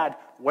 7, Dad,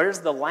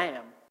 where's the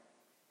lamb?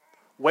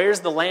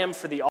 Where's the lamb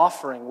for the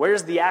offering?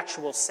 Where's the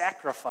actual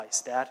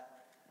sacrifice, Dad?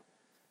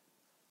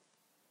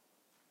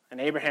 And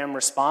Abraham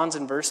responds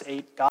in verse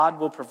 8, God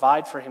will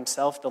provide for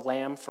himself the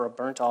lamb for a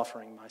burnt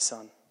offering, my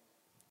son.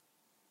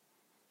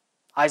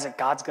 Isaac,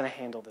 God's going to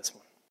handle this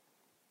one.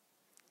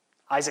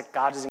 Isaac,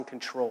 God is in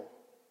control.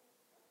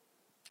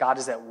 God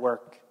is at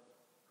work.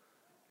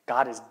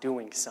 God is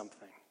doing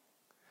something.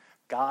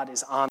 God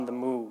is on the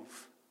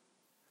move.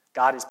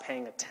 God is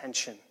paying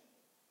attention.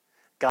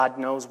 God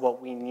knows what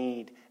we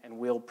need and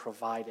will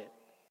provide it.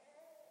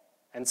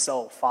 And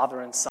so,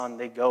 father and son,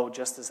 they go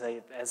just as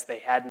they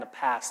had in the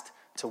past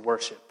to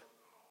worship.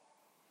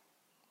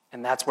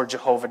 And that's where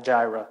Jehovah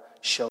Jireh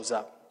shows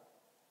up.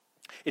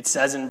 It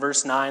says in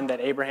verse 9 that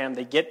Abraham,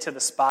 they get to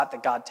the spot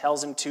that God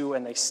tells him to,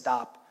 and they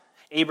stop.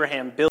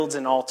 Abraham builds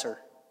an altar,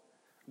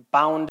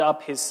 bound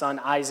up his son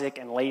Isaac,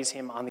 and lays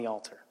him on the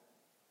altar.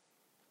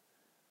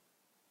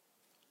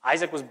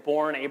 Isaac was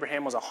born,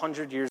 Abraham was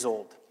 100 years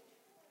old.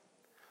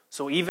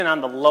 So even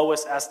on the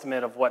lowest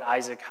estimate of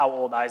how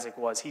old Isaac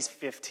was, he's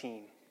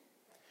 15.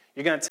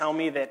 You're going to tell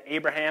me that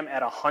Abraham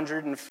at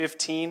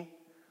 115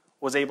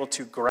 was able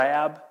to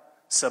grab,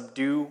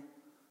 subdue,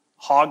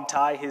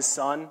 hog-tie his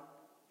son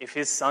if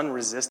his son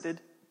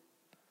resisted?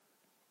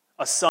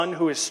 A son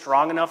who is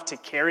strong enough to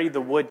carry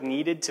the wood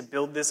needed to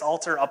build this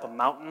altar up a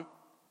mountain?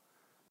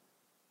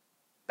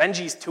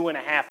 Benji's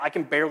 2.5. I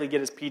can barely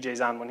get his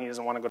PJs on when he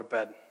doesn't want to go to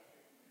bed.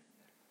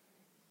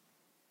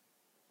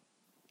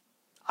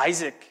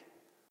 Isaac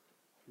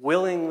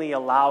willingly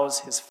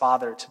allows his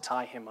father to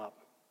tie him up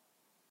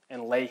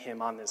and lay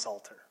him on this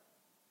altar.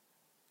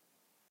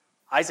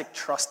 Isaac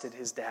trusted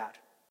his dad,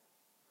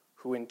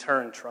 who in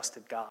turn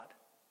trusted God.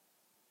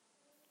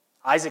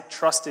 Isaac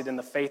trusted in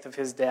the faith of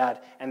his dad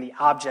and the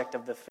object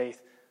of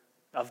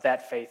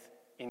that faith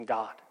in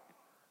God.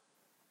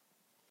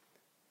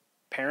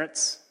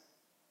 Parents,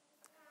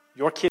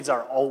 your kids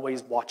are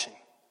always watching.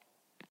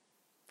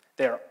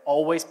 They are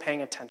always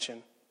paying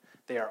attention.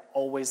 They are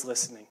always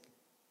listening.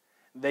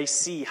 They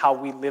see how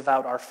we live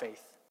out our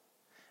faith.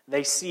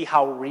 They see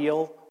how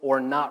real or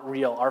not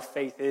real our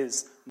faith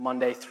is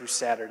Monday through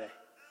Saturday.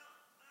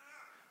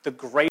 The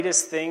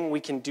greatest thing we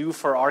can do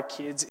for our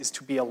kids is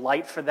to be a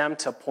light for them,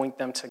 to point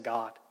them to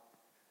God.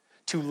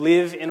 To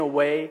live in a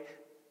way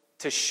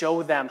to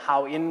show them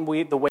how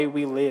the way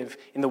we live,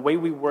 in the way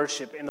we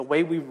worship, in the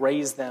way we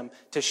raise them,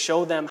 to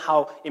show them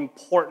how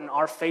important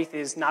our faith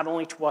is, not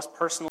only to us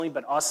personally,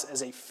 but us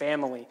as a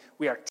family.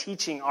 We are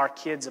teaching our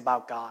kids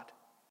about God.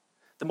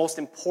 The most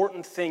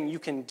important thing you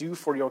can do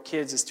for your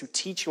kids is to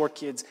teach your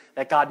kids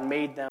that God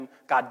made them,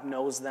 God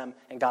knows them,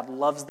 and God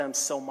loves them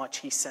so much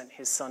he sent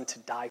his son to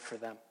die for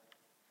them.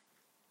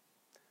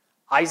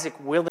 Isaac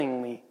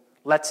willingly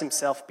lets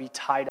himself be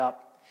tied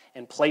up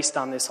and placed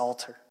on this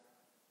altar.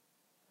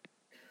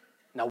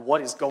 Now,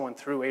 what is going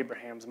through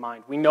Abraham's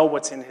mind? We know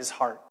what's in his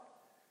heart.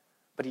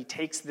 But he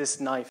takes this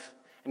knife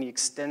and he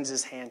extends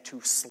his hand to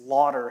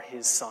slaughter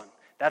his son.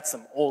 That's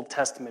some Old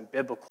Testament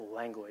biblical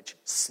language.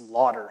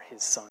 Slaughter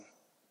his son.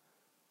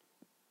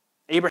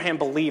 Abraham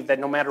believed that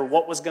no matter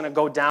what was going to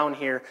go down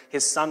here,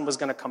 his son was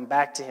going to come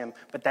back to him.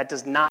 But that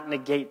does not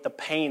negate the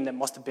pain that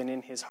must have been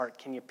in his heart.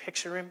 Can you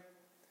picture him?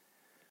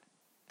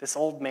 This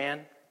old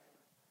man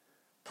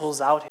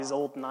pulls out his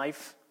old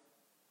knife,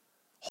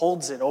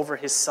 holds it over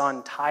his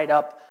son, tied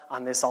up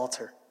on this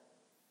altar.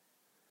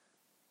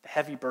 The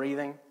heavy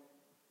breathing,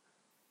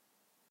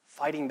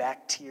 fighting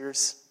back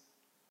tears,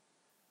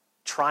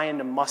 trying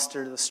to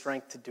muster the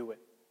strength to do it.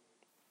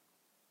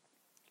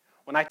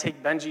 When I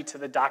take Benji to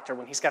the doctor,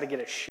 when he's got to get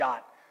a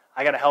shot,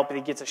 I got to help if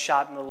he gets a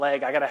shot in the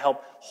leg. I got to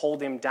help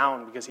hold him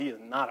down because he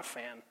is not a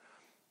fan.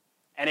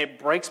 And it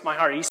breaks my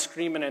heart. He's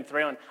screaming and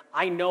thrailing.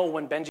 I know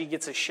when Benji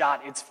gets a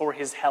shot, it's for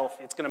his health.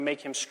 It's going to make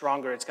him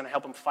stronger. It's going to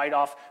help him fight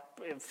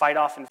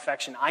off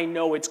infection. I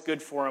know it's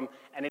good for him,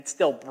 and it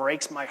still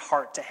breaks my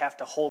heart to have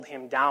to hold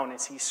him down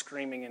as he's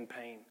screaming in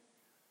pain.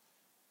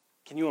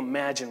 Can you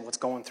imagine what's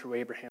going through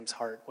Abraham's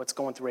heart? What's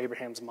going through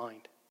Abraham's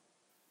mind?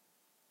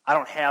 I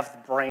don't have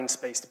the brain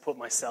space to put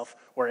myself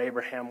where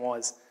Abraham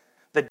was.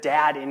 The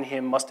dad in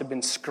him must have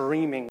been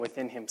screaming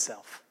within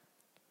himself.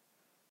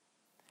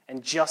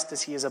 And just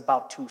as he is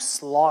about to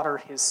slaughter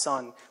his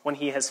son, when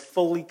he has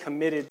fully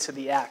committed to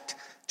the act,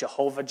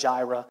 Jehovah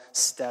Jireh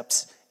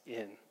steps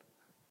in.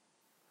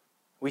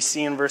 We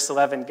see in verse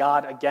 11,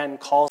 God again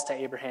calls to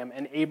Abraham,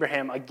 and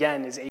Abraham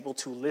again is able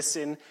to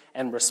listen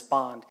and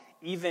respond,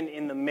 even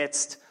in the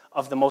midst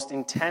of the most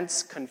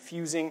intense,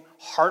 confusing,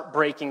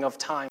 heartbreaking of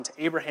times.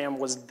 Abraham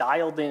was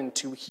dialed in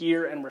to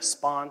hear and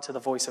respond to the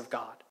voice of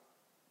God.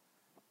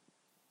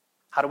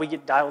 How do we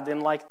get dialed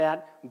in like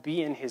that?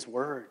 Be in his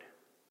word.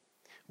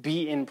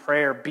 Be in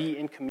prayer, be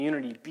in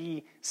community,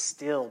 be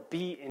still,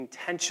 be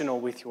intentional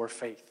with your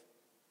faith.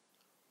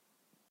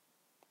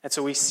 And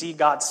so we see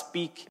God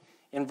speak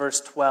in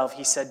verse 12.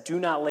 He said, "Do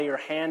not lay your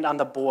hand on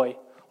the boy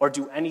or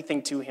do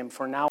anything to him,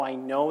 for now I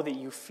know that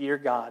you fear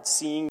God,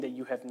 seeing that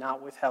you have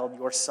not withheld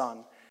your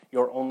son,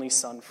 your only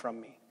son,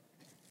 from me."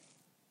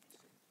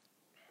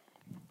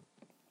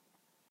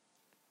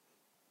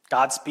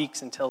 God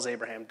speaks and tells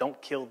Abraham,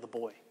 don't kill the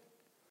boy.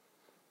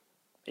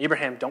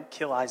 Abraham, don't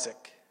kill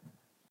Isaac.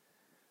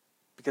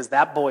 Because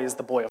that boy is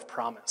the boy of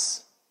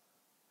promise.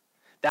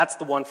 That's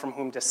the one from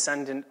whom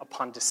descendant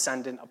upon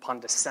descendant upon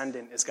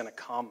descendant is going to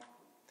come.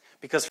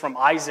 Because from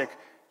Isaac,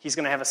 he's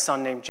going to have a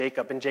son named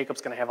Jacob, and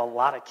Jacob's going to have a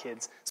lot of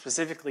kids.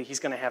 Specifically, he's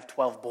going to have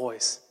 12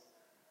 boys.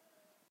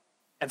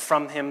 And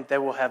from him, they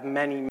will have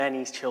many,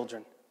 many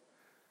children.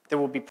 There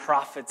will be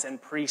prophets and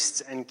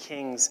priests and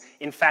kings.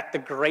 In fact, the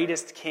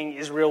greatest king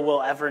Israel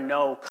will ever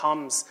know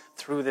comes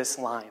through this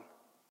line.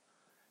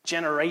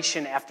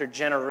 Generation after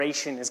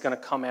generation is going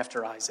to come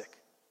after Isaac.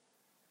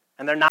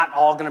 And they're not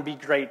all going to be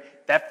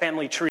great. That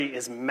family tree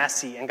is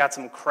messy and got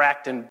some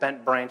cracked and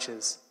bent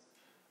branches.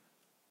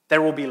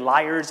 There will be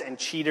liars and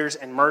cheaters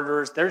and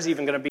murderers. There's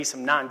even going to be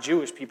some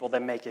non-Jewish people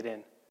that make it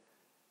in.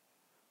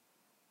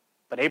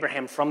 But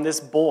Abraham, from this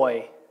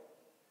boy,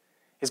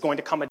 is going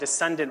to come a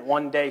descendant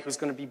one day who's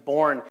going to be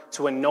born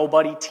to a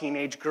nobody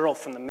teenage girl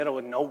from the middle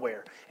of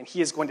nowhere. And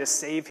he is going to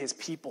save his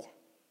people.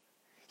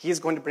 He is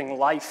going to bring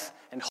life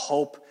and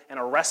hope and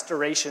a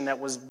restoration that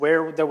was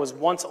where there was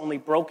once only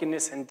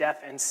brokenness and death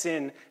and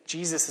sin.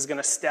 Jesus is going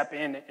to step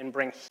in and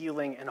bring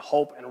healing and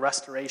hope and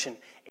restoration.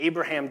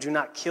 Abraham, do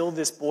not kill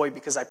this boy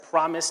because I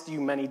promised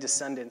you many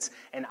descendants,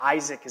 and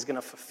Isaac is going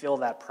to fulfill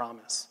that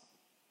promise.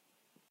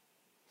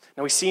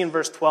 Now we see in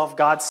verse 12,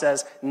 God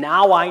says,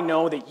 "Now I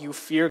know that you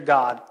fear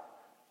God,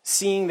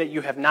 seeing that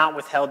you have not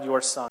withheld your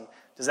son."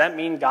 Does that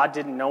mean God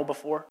didn't know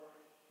before?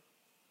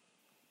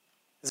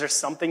 Is there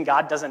something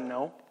God doesn't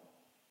know?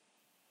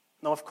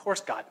 No, of course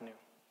God knew.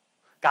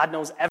 God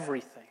knows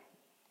everything.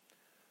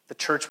 The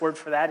church word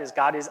for that is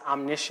God is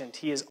omniscient.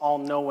 He is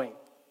all-knowing.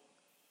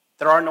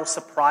 There are no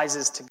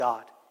surprises to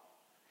God.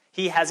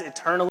 He has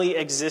eternally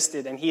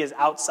existed, and he is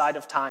outside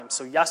of time.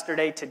 So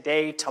yesterday,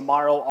 today,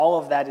 tomorrow, all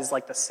of that is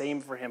like the same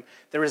for him.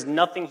 There is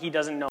nothing he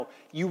doesn't know.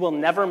 You will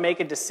never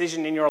make a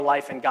decision in your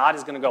life, and God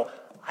is going to go,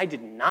 "I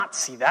did not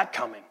see that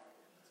coming."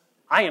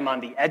 I am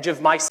on the edge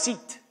of my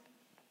seat.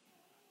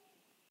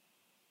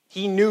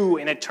 He knew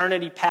in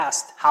eternity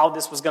past how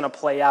this was going to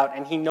play out,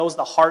 and he knows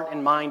the heart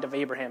and mind of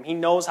Abraham. He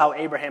knows how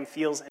Abraham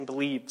feels and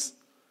believes.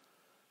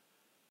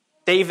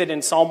 David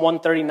in Psalm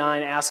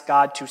 139 asked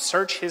God to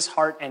search his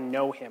heart and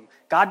know him.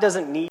 God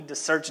doesn't need to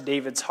search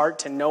David's heart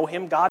to know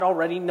him. God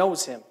already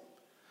knows him.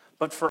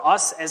 But for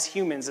us as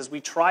humans, as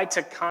we try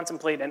to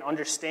contemplate and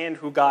understand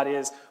who God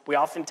is, we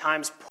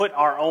oftentimes put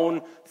our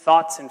own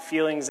thoughts and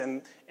feelings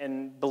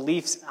and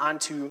beliefs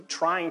onto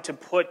trying to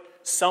put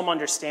some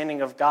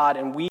understanding of God,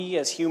 and we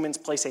as humans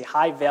place a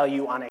high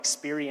value on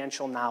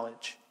experiential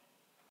knowledge.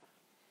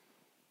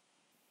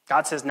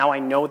 God says, now I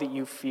know that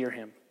you fear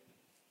him.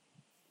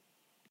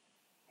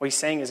 What he's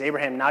saying is,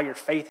 Abraham, now your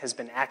faith has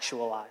been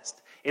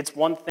actualized. It's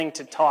one thing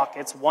to talk.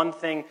 It's one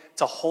thing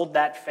to hold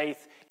that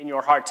faith in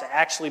your heart, to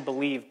actually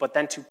believe, but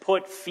then to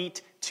put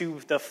feet to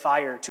the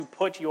fire, to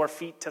put your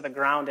feet to the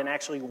ground and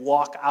actually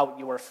walk out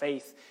your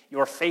faith.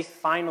 Your faith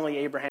finally,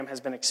 Abraham, has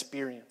been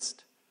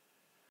experienced.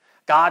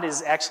 God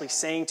is actually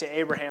saying to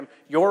Abraham,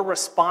 your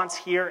response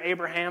here,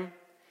 Abraham,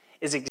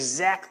 is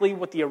exactly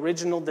what the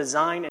original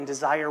design and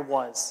desire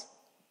was.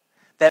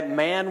 That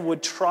man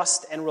would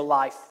trust and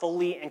rely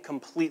fully and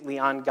completely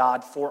on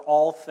God for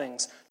all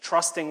things,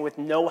 trusting with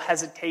no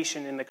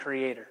hesitation in the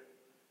Creator.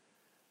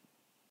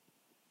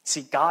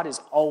 See, God is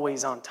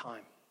always on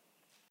time.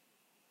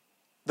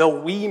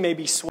 Though we may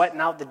be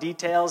sweating out the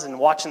details and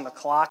watching the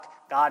clock,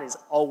 God is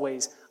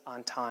always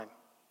on time.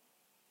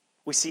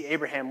 We see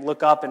Abraham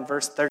look up in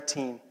verse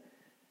 13.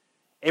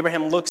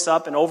 Abraham looks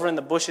up, and over in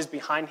the bushes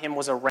behind him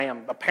was a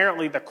ram,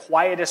 apparently the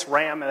quietest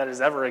ram that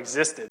has ever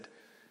existed.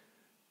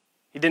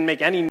 He didn't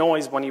make any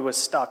noise when he was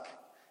stuck.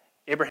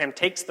 Abraham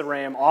takes the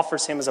ram,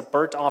 offers him as a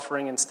burnt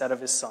offering instead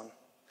of his son.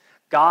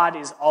 God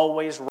is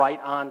always right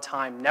on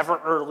time, never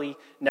early,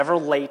 never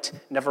late,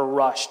 never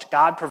rushed.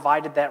 God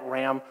provided that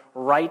ram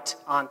right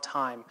on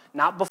time,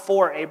 not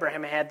before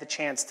Abraham had the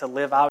chance to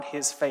live out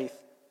his faith,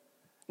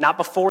 not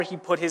before he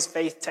put his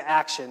faith to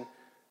action,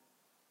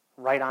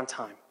 right on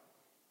time.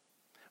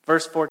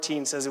 Verse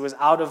 14 says, it was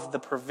out of the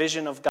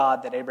provision of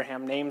God that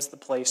Abraham names the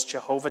place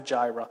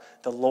Jehovah-Jireh,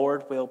 the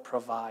Lord will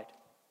provide.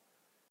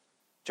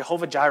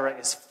 Jehovah-Jireh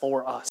is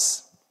for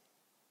us.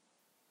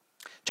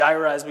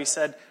 Jireh, as I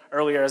said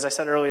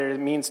earlier, it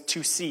means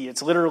to see.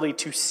 It's literally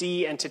to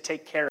see and to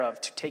take care of,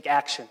 to take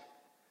action.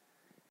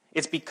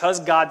 It's because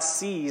God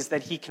sees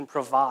that he can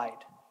provide.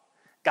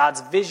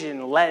 God's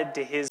vision led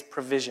to his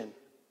provision.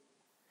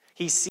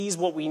 He sees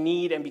what we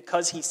need, and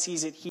because he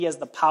sees it, he has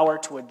the power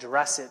to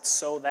address it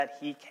so that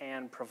he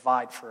can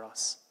provide for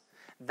us.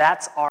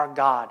 That's our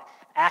God,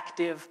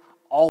 active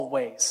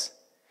always.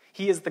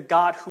 He is the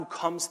God who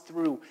comes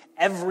through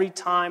every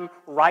time,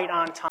 right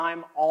on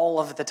time, all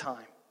of the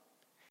time.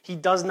 He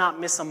does not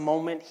miss a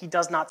moment. He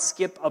does not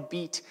skip a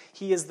beat.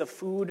 He is the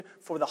food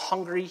for the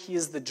hungry. He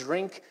is the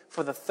drink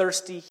for the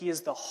thirsty. He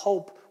is the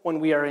hope when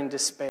we are in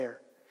despair.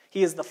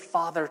 He is the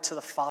father to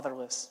the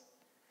fatherless.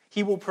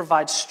 He will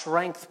provide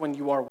strength when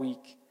you are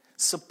weak,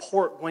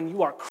 support when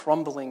you are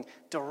crumbling,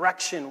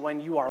 direction when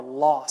you are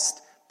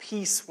lost,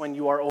 peace when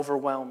you are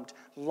overwhelmed,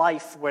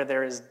 life where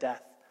there is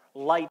death,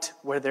 light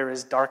where there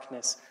is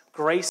darkness,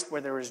 grace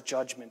where there is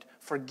judgment,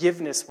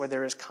 forgiveness where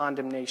there is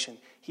condemnation.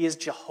 He is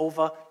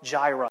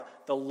Jehovah-Jireh.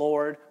 The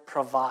Lord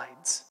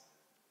provides.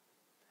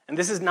 And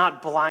this is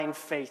not blind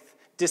faith,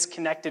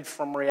 disconnected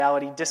from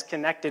reality,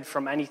 disconnected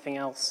from anything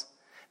else.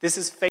 This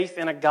is faith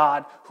in a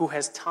God who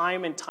has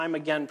time and time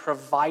again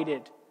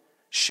provided,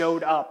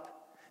 showed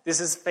up. This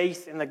is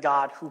faith in the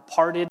God who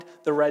parted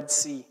the Red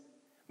Sea,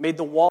 made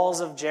the walls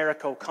of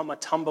Jericho come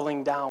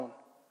a-tumbling down,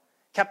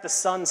 kept the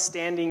sun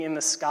standing in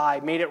the sky,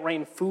 made it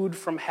rain food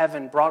from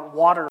heaven, brought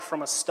water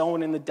from a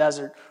stone in the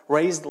desert,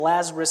 raised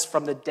Lazarus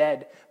from the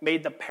dead,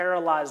 made the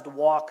paralyzed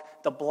walk,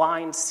 the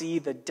blind see,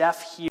 the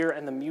deaf hear,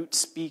 and the mute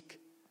speak.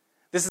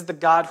 This is the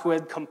God who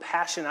had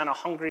compassion on a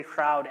hungry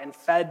crowd and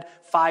fed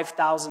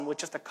 5,000 with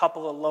just a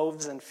couple of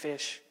loaves and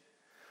fish.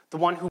 The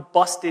one who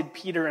busted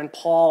Peter and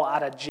Paul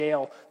out of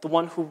jail. The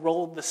one who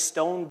rolled the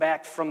stone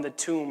back from the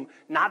tomb,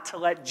 not to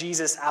let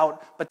Jesus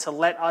out, but to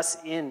let us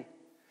in.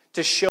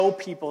 To show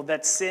people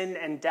that sin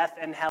and death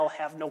and hell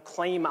have no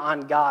claim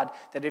on God.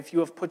 That if you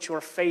have put your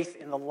faith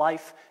in the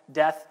life,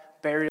 death,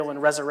 burial, and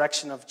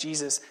resurrection of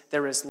Jesus,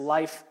 there is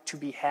life to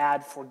be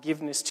had,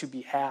 forgiveness to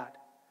be had.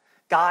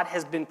 God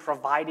has been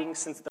providing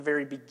since the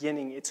very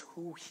beginning. It's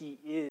who he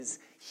is.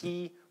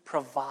 He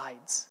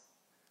provides.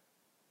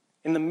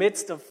 In the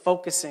midst of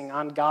focusing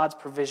on God's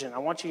provision, I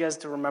want you guys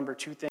to remember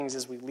two things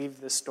as we leave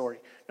this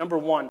story. Number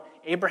one,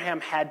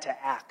 Abraham had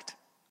to act.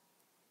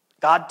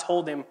 God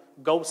told him,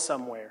 go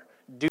somewhere,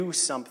 do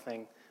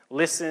something,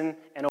 listen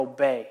and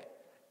obey.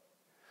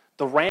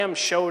 The ram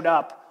showed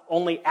up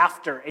only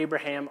after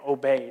Abraham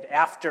obeyed,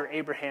 after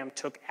Abraham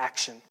took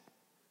action.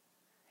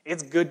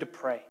 It's good to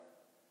pray.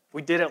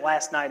 We did it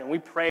last night, and we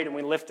prayed, and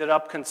we lifted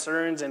up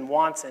concerns and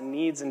wants and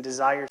needs and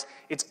desires.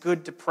 It's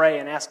good to pray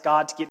and ask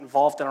God to get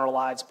involved in our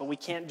lives, but we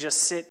can't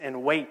just sit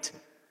and wait.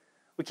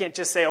 We can't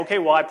just say, okay,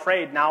 well, I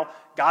prayed. Now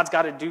God's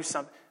got to do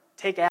something.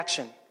 Take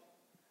action.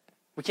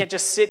 We can't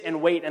just sit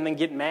and wait and then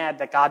get mad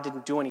that God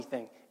didn't do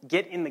anything.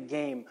 Get in the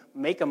game.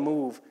 Make a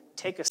move.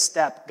 Take a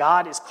step.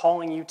 God is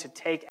calling you to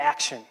take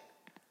action.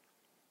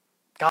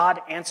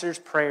 God answers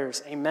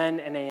prayers. Amen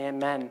and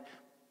amen.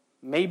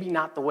 Maybe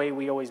not the way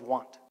we always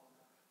want.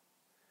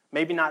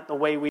 Maybe not the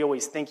way we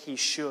always think he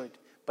should,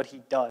 but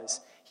he does.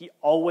 He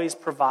always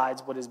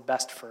provides what is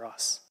best for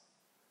us.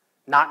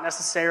 Not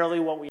necessarily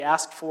what we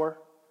ask for,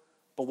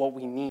 but what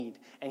we need.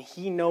 And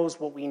he knows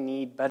what we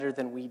need better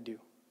than we do.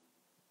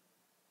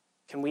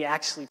 Can we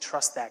actually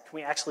trust that? Can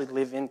we actually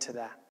live into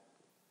that?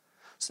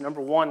 So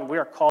number one, we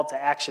are called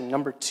to action.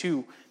 Number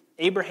two,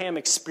 Abraham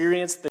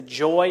experienced the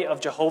joy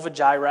of Jehovah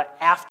Jireh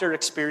after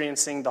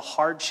experiencing the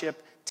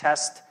hardship,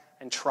 test,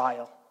 and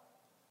trial.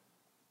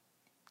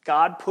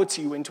 God puts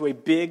you into a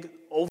big,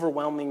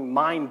 overwhelming,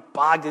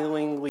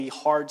 mind-bogglingly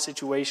hard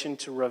situation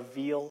to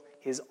reveal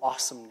his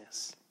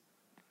awesomeness.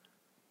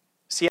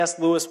 C.S.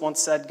 Lewis once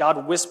said,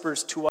 God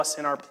whispers to us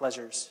in our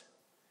pleasures.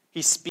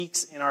 He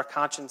speaks in our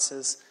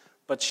consciences,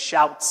 but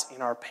shouts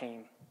in our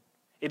pain.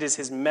 It is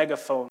his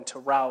megaphone to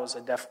rouse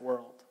a deaf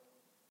world.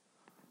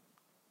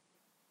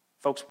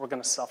 Folks, we're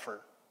going to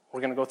suffer.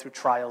 We're going to go through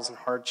trials and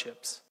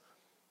hardships.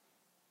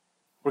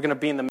 We're going to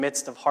be in the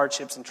midst of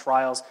hardships and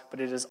trials,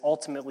 but it is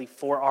ultimately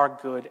for our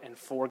good and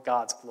for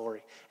God's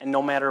glory. And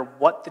no matter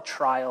what the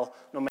trial,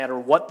 no matter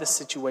what the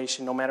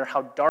situation, no matter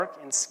how dark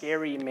and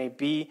scary it may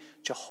be,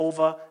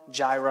 Jehovah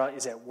Jireh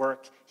is at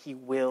work. He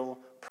will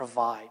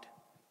provide.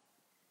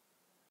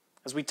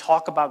 As we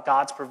talk about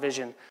God's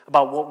provision,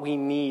 about what we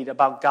need,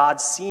 about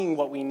God seeing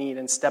what we need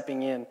and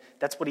stepping in,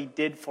 that's what he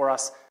did for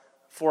us,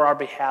 for our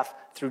behalf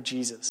through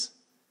Jesus.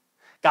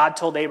 God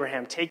told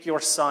Abraham, take your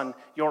son,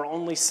 your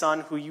only son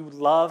who you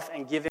love,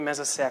 and give him as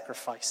a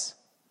sacrifice.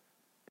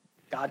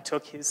 God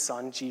took his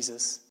son,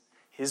 Jesus,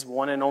 his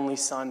one and only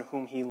son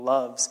whom he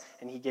loves,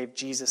 and he gave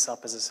Jesus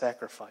up as a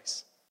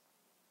sacrifice.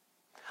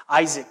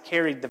 Isaac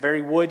carried the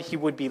very wood he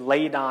would be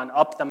laid on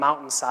up the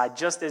mountainside,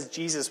 just as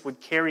Jesus would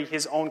carry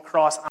his own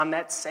cross on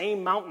that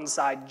same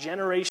mountainside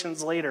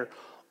generations later,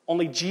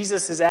 only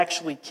Jesus is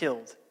actually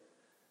killed.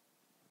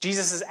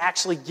 Jesus is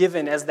actually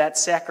given as that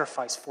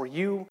sacrifice for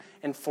you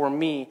and for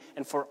me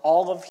and for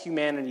all of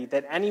humanity,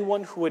 that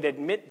anyone who would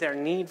admit their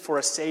need for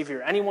a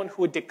Savior, anyone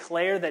who would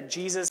declare that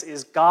Jesus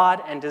is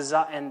God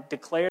and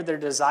declare their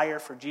desire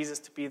for Jesus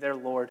to be their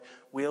Lord,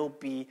 will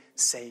be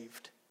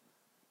saved.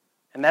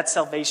 And that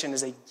salvation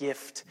is a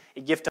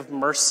gift of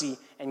mercy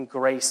and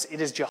grace.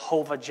 It is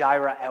Jehovah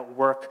Jireh at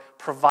work,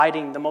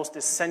 providing the most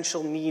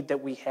essential need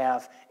that we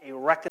have, a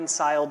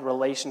reconciled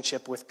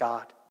relationship with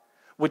God,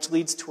 which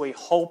leads to a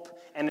hope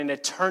and an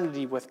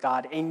eternity with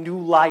God, a new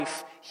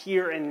life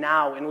here and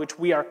now in which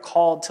we are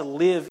called to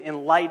live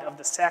in light of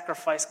the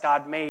sacrifice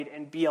God made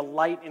and be a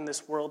light in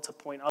this world to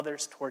point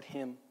others toward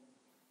him.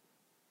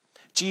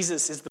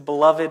 Jesus is the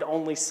beloved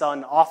only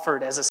Son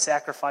offered as a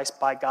sacrifice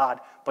by God,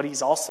 but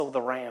he's also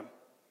the Ram.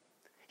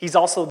 He's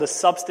also the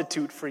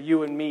substitute for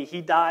you and me.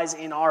 He dies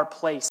in our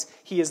place.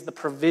 He is the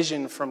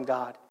provision from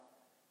God.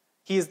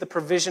 He is the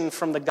provision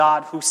from the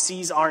God who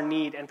sees our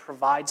need and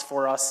provides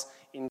for us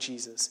in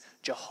Jesus.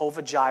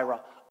 Jehovah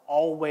Jireh,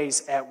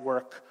 always at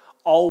work,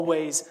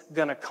 always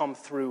going to come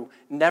through,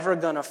 never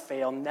going to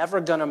fail, never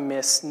going to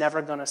miss,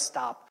 never going to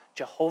stop.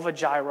 Jehovah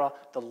Jireh,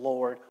 the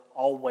Lord,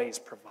 always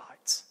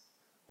provides.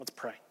 Let's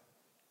pray.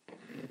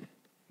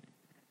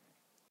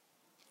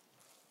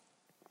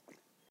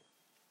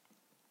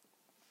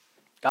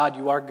 God,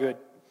 you are good.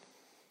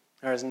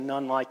 There is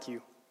none like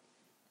you.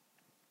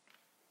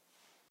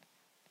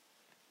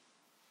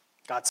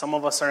 God, some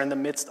of us are in the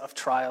midst of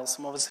trials.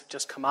 Some of us have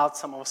just come out.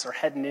 Some of us are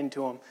heading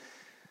into them.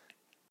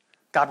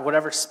 God,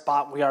 whatever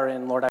spot we are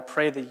in, Lord, I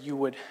pray that you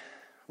would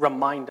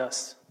remind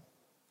us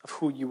of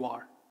who you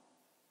are.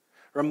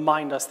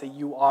 Remind us that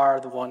you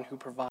are the one who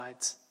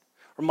provides.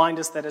 Remind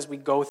us that as we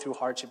go through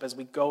hardship, as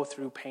we go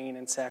through pain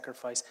and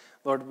sacrifice,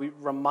 Lord,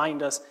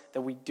 remind us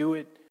that we do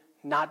it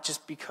not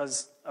just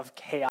because of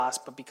chaos,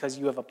 but because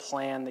you have a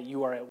plan, that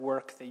you are at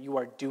work, that you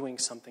are doing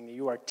something, that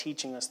you are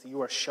teaching us, that you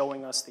are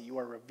showing us, that you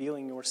are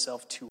revealing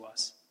yourself to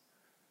us.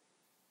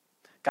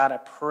 God, I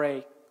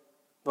pray,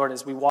 Lord,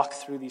 as we walk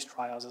through these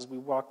trials, as we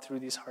walk through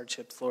these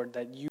hardships, Lord,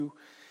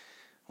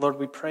 Lord,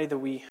 we pray that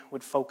we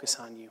would focus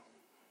on you,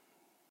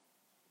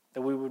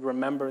 that we would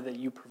remember that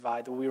you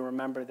provide, that we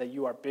remember that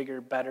you are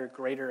bigger, better,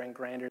 greater, and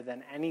grander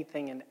than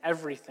anything and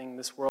everything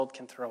this world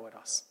can throw at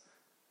us.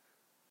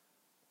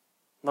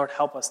 Lord,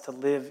 help us to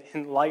live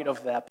in light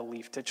of that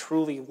belief, to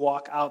truly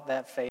walk out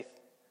that faith,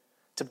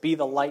 to be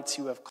the lights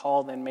you have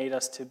called and made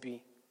us to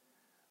be,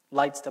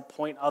 lights to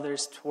point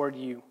others toward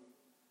you,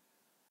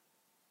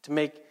 to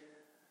make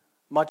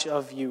much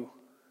of you.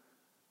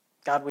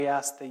 God, we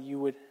ask that you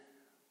would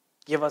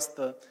give us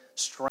the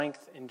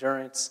strength,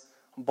 endurance,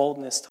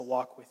 boldness to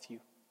walk with you.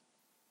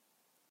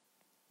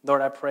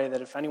 Lord, I pray that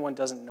if anyone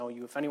doesn't know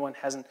you, if anyone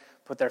hasn't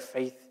put their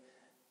faith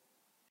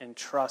and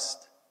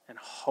trust and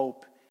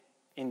hope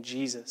in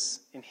Jesus,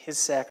 in his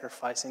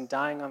sacrifice, in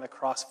dying on the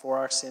cross for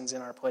our sins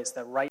in our place,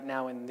 that right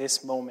now in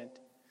this moment,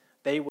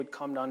 they would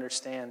come to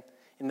understand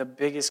in the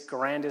biggest,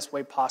 grandest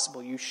way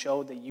possible, you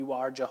showed that you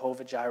are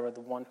Jehovah Jireh,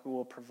 the one who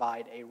will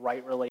provide a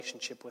right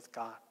relationship with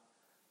God.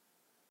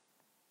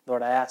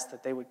 Lord, I ask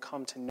that they would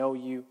come to know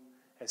you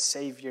as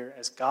Savior,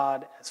 as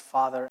God, as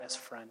Father, as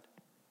friend.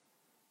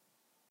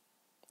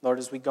 Lord,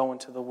 as we go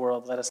into the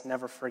world, let us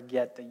never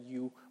forget that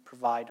you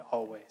provide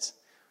always.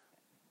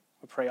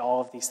 We pray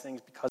all of these things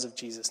because of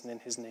Jesus and in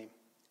his name.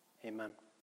 Amen.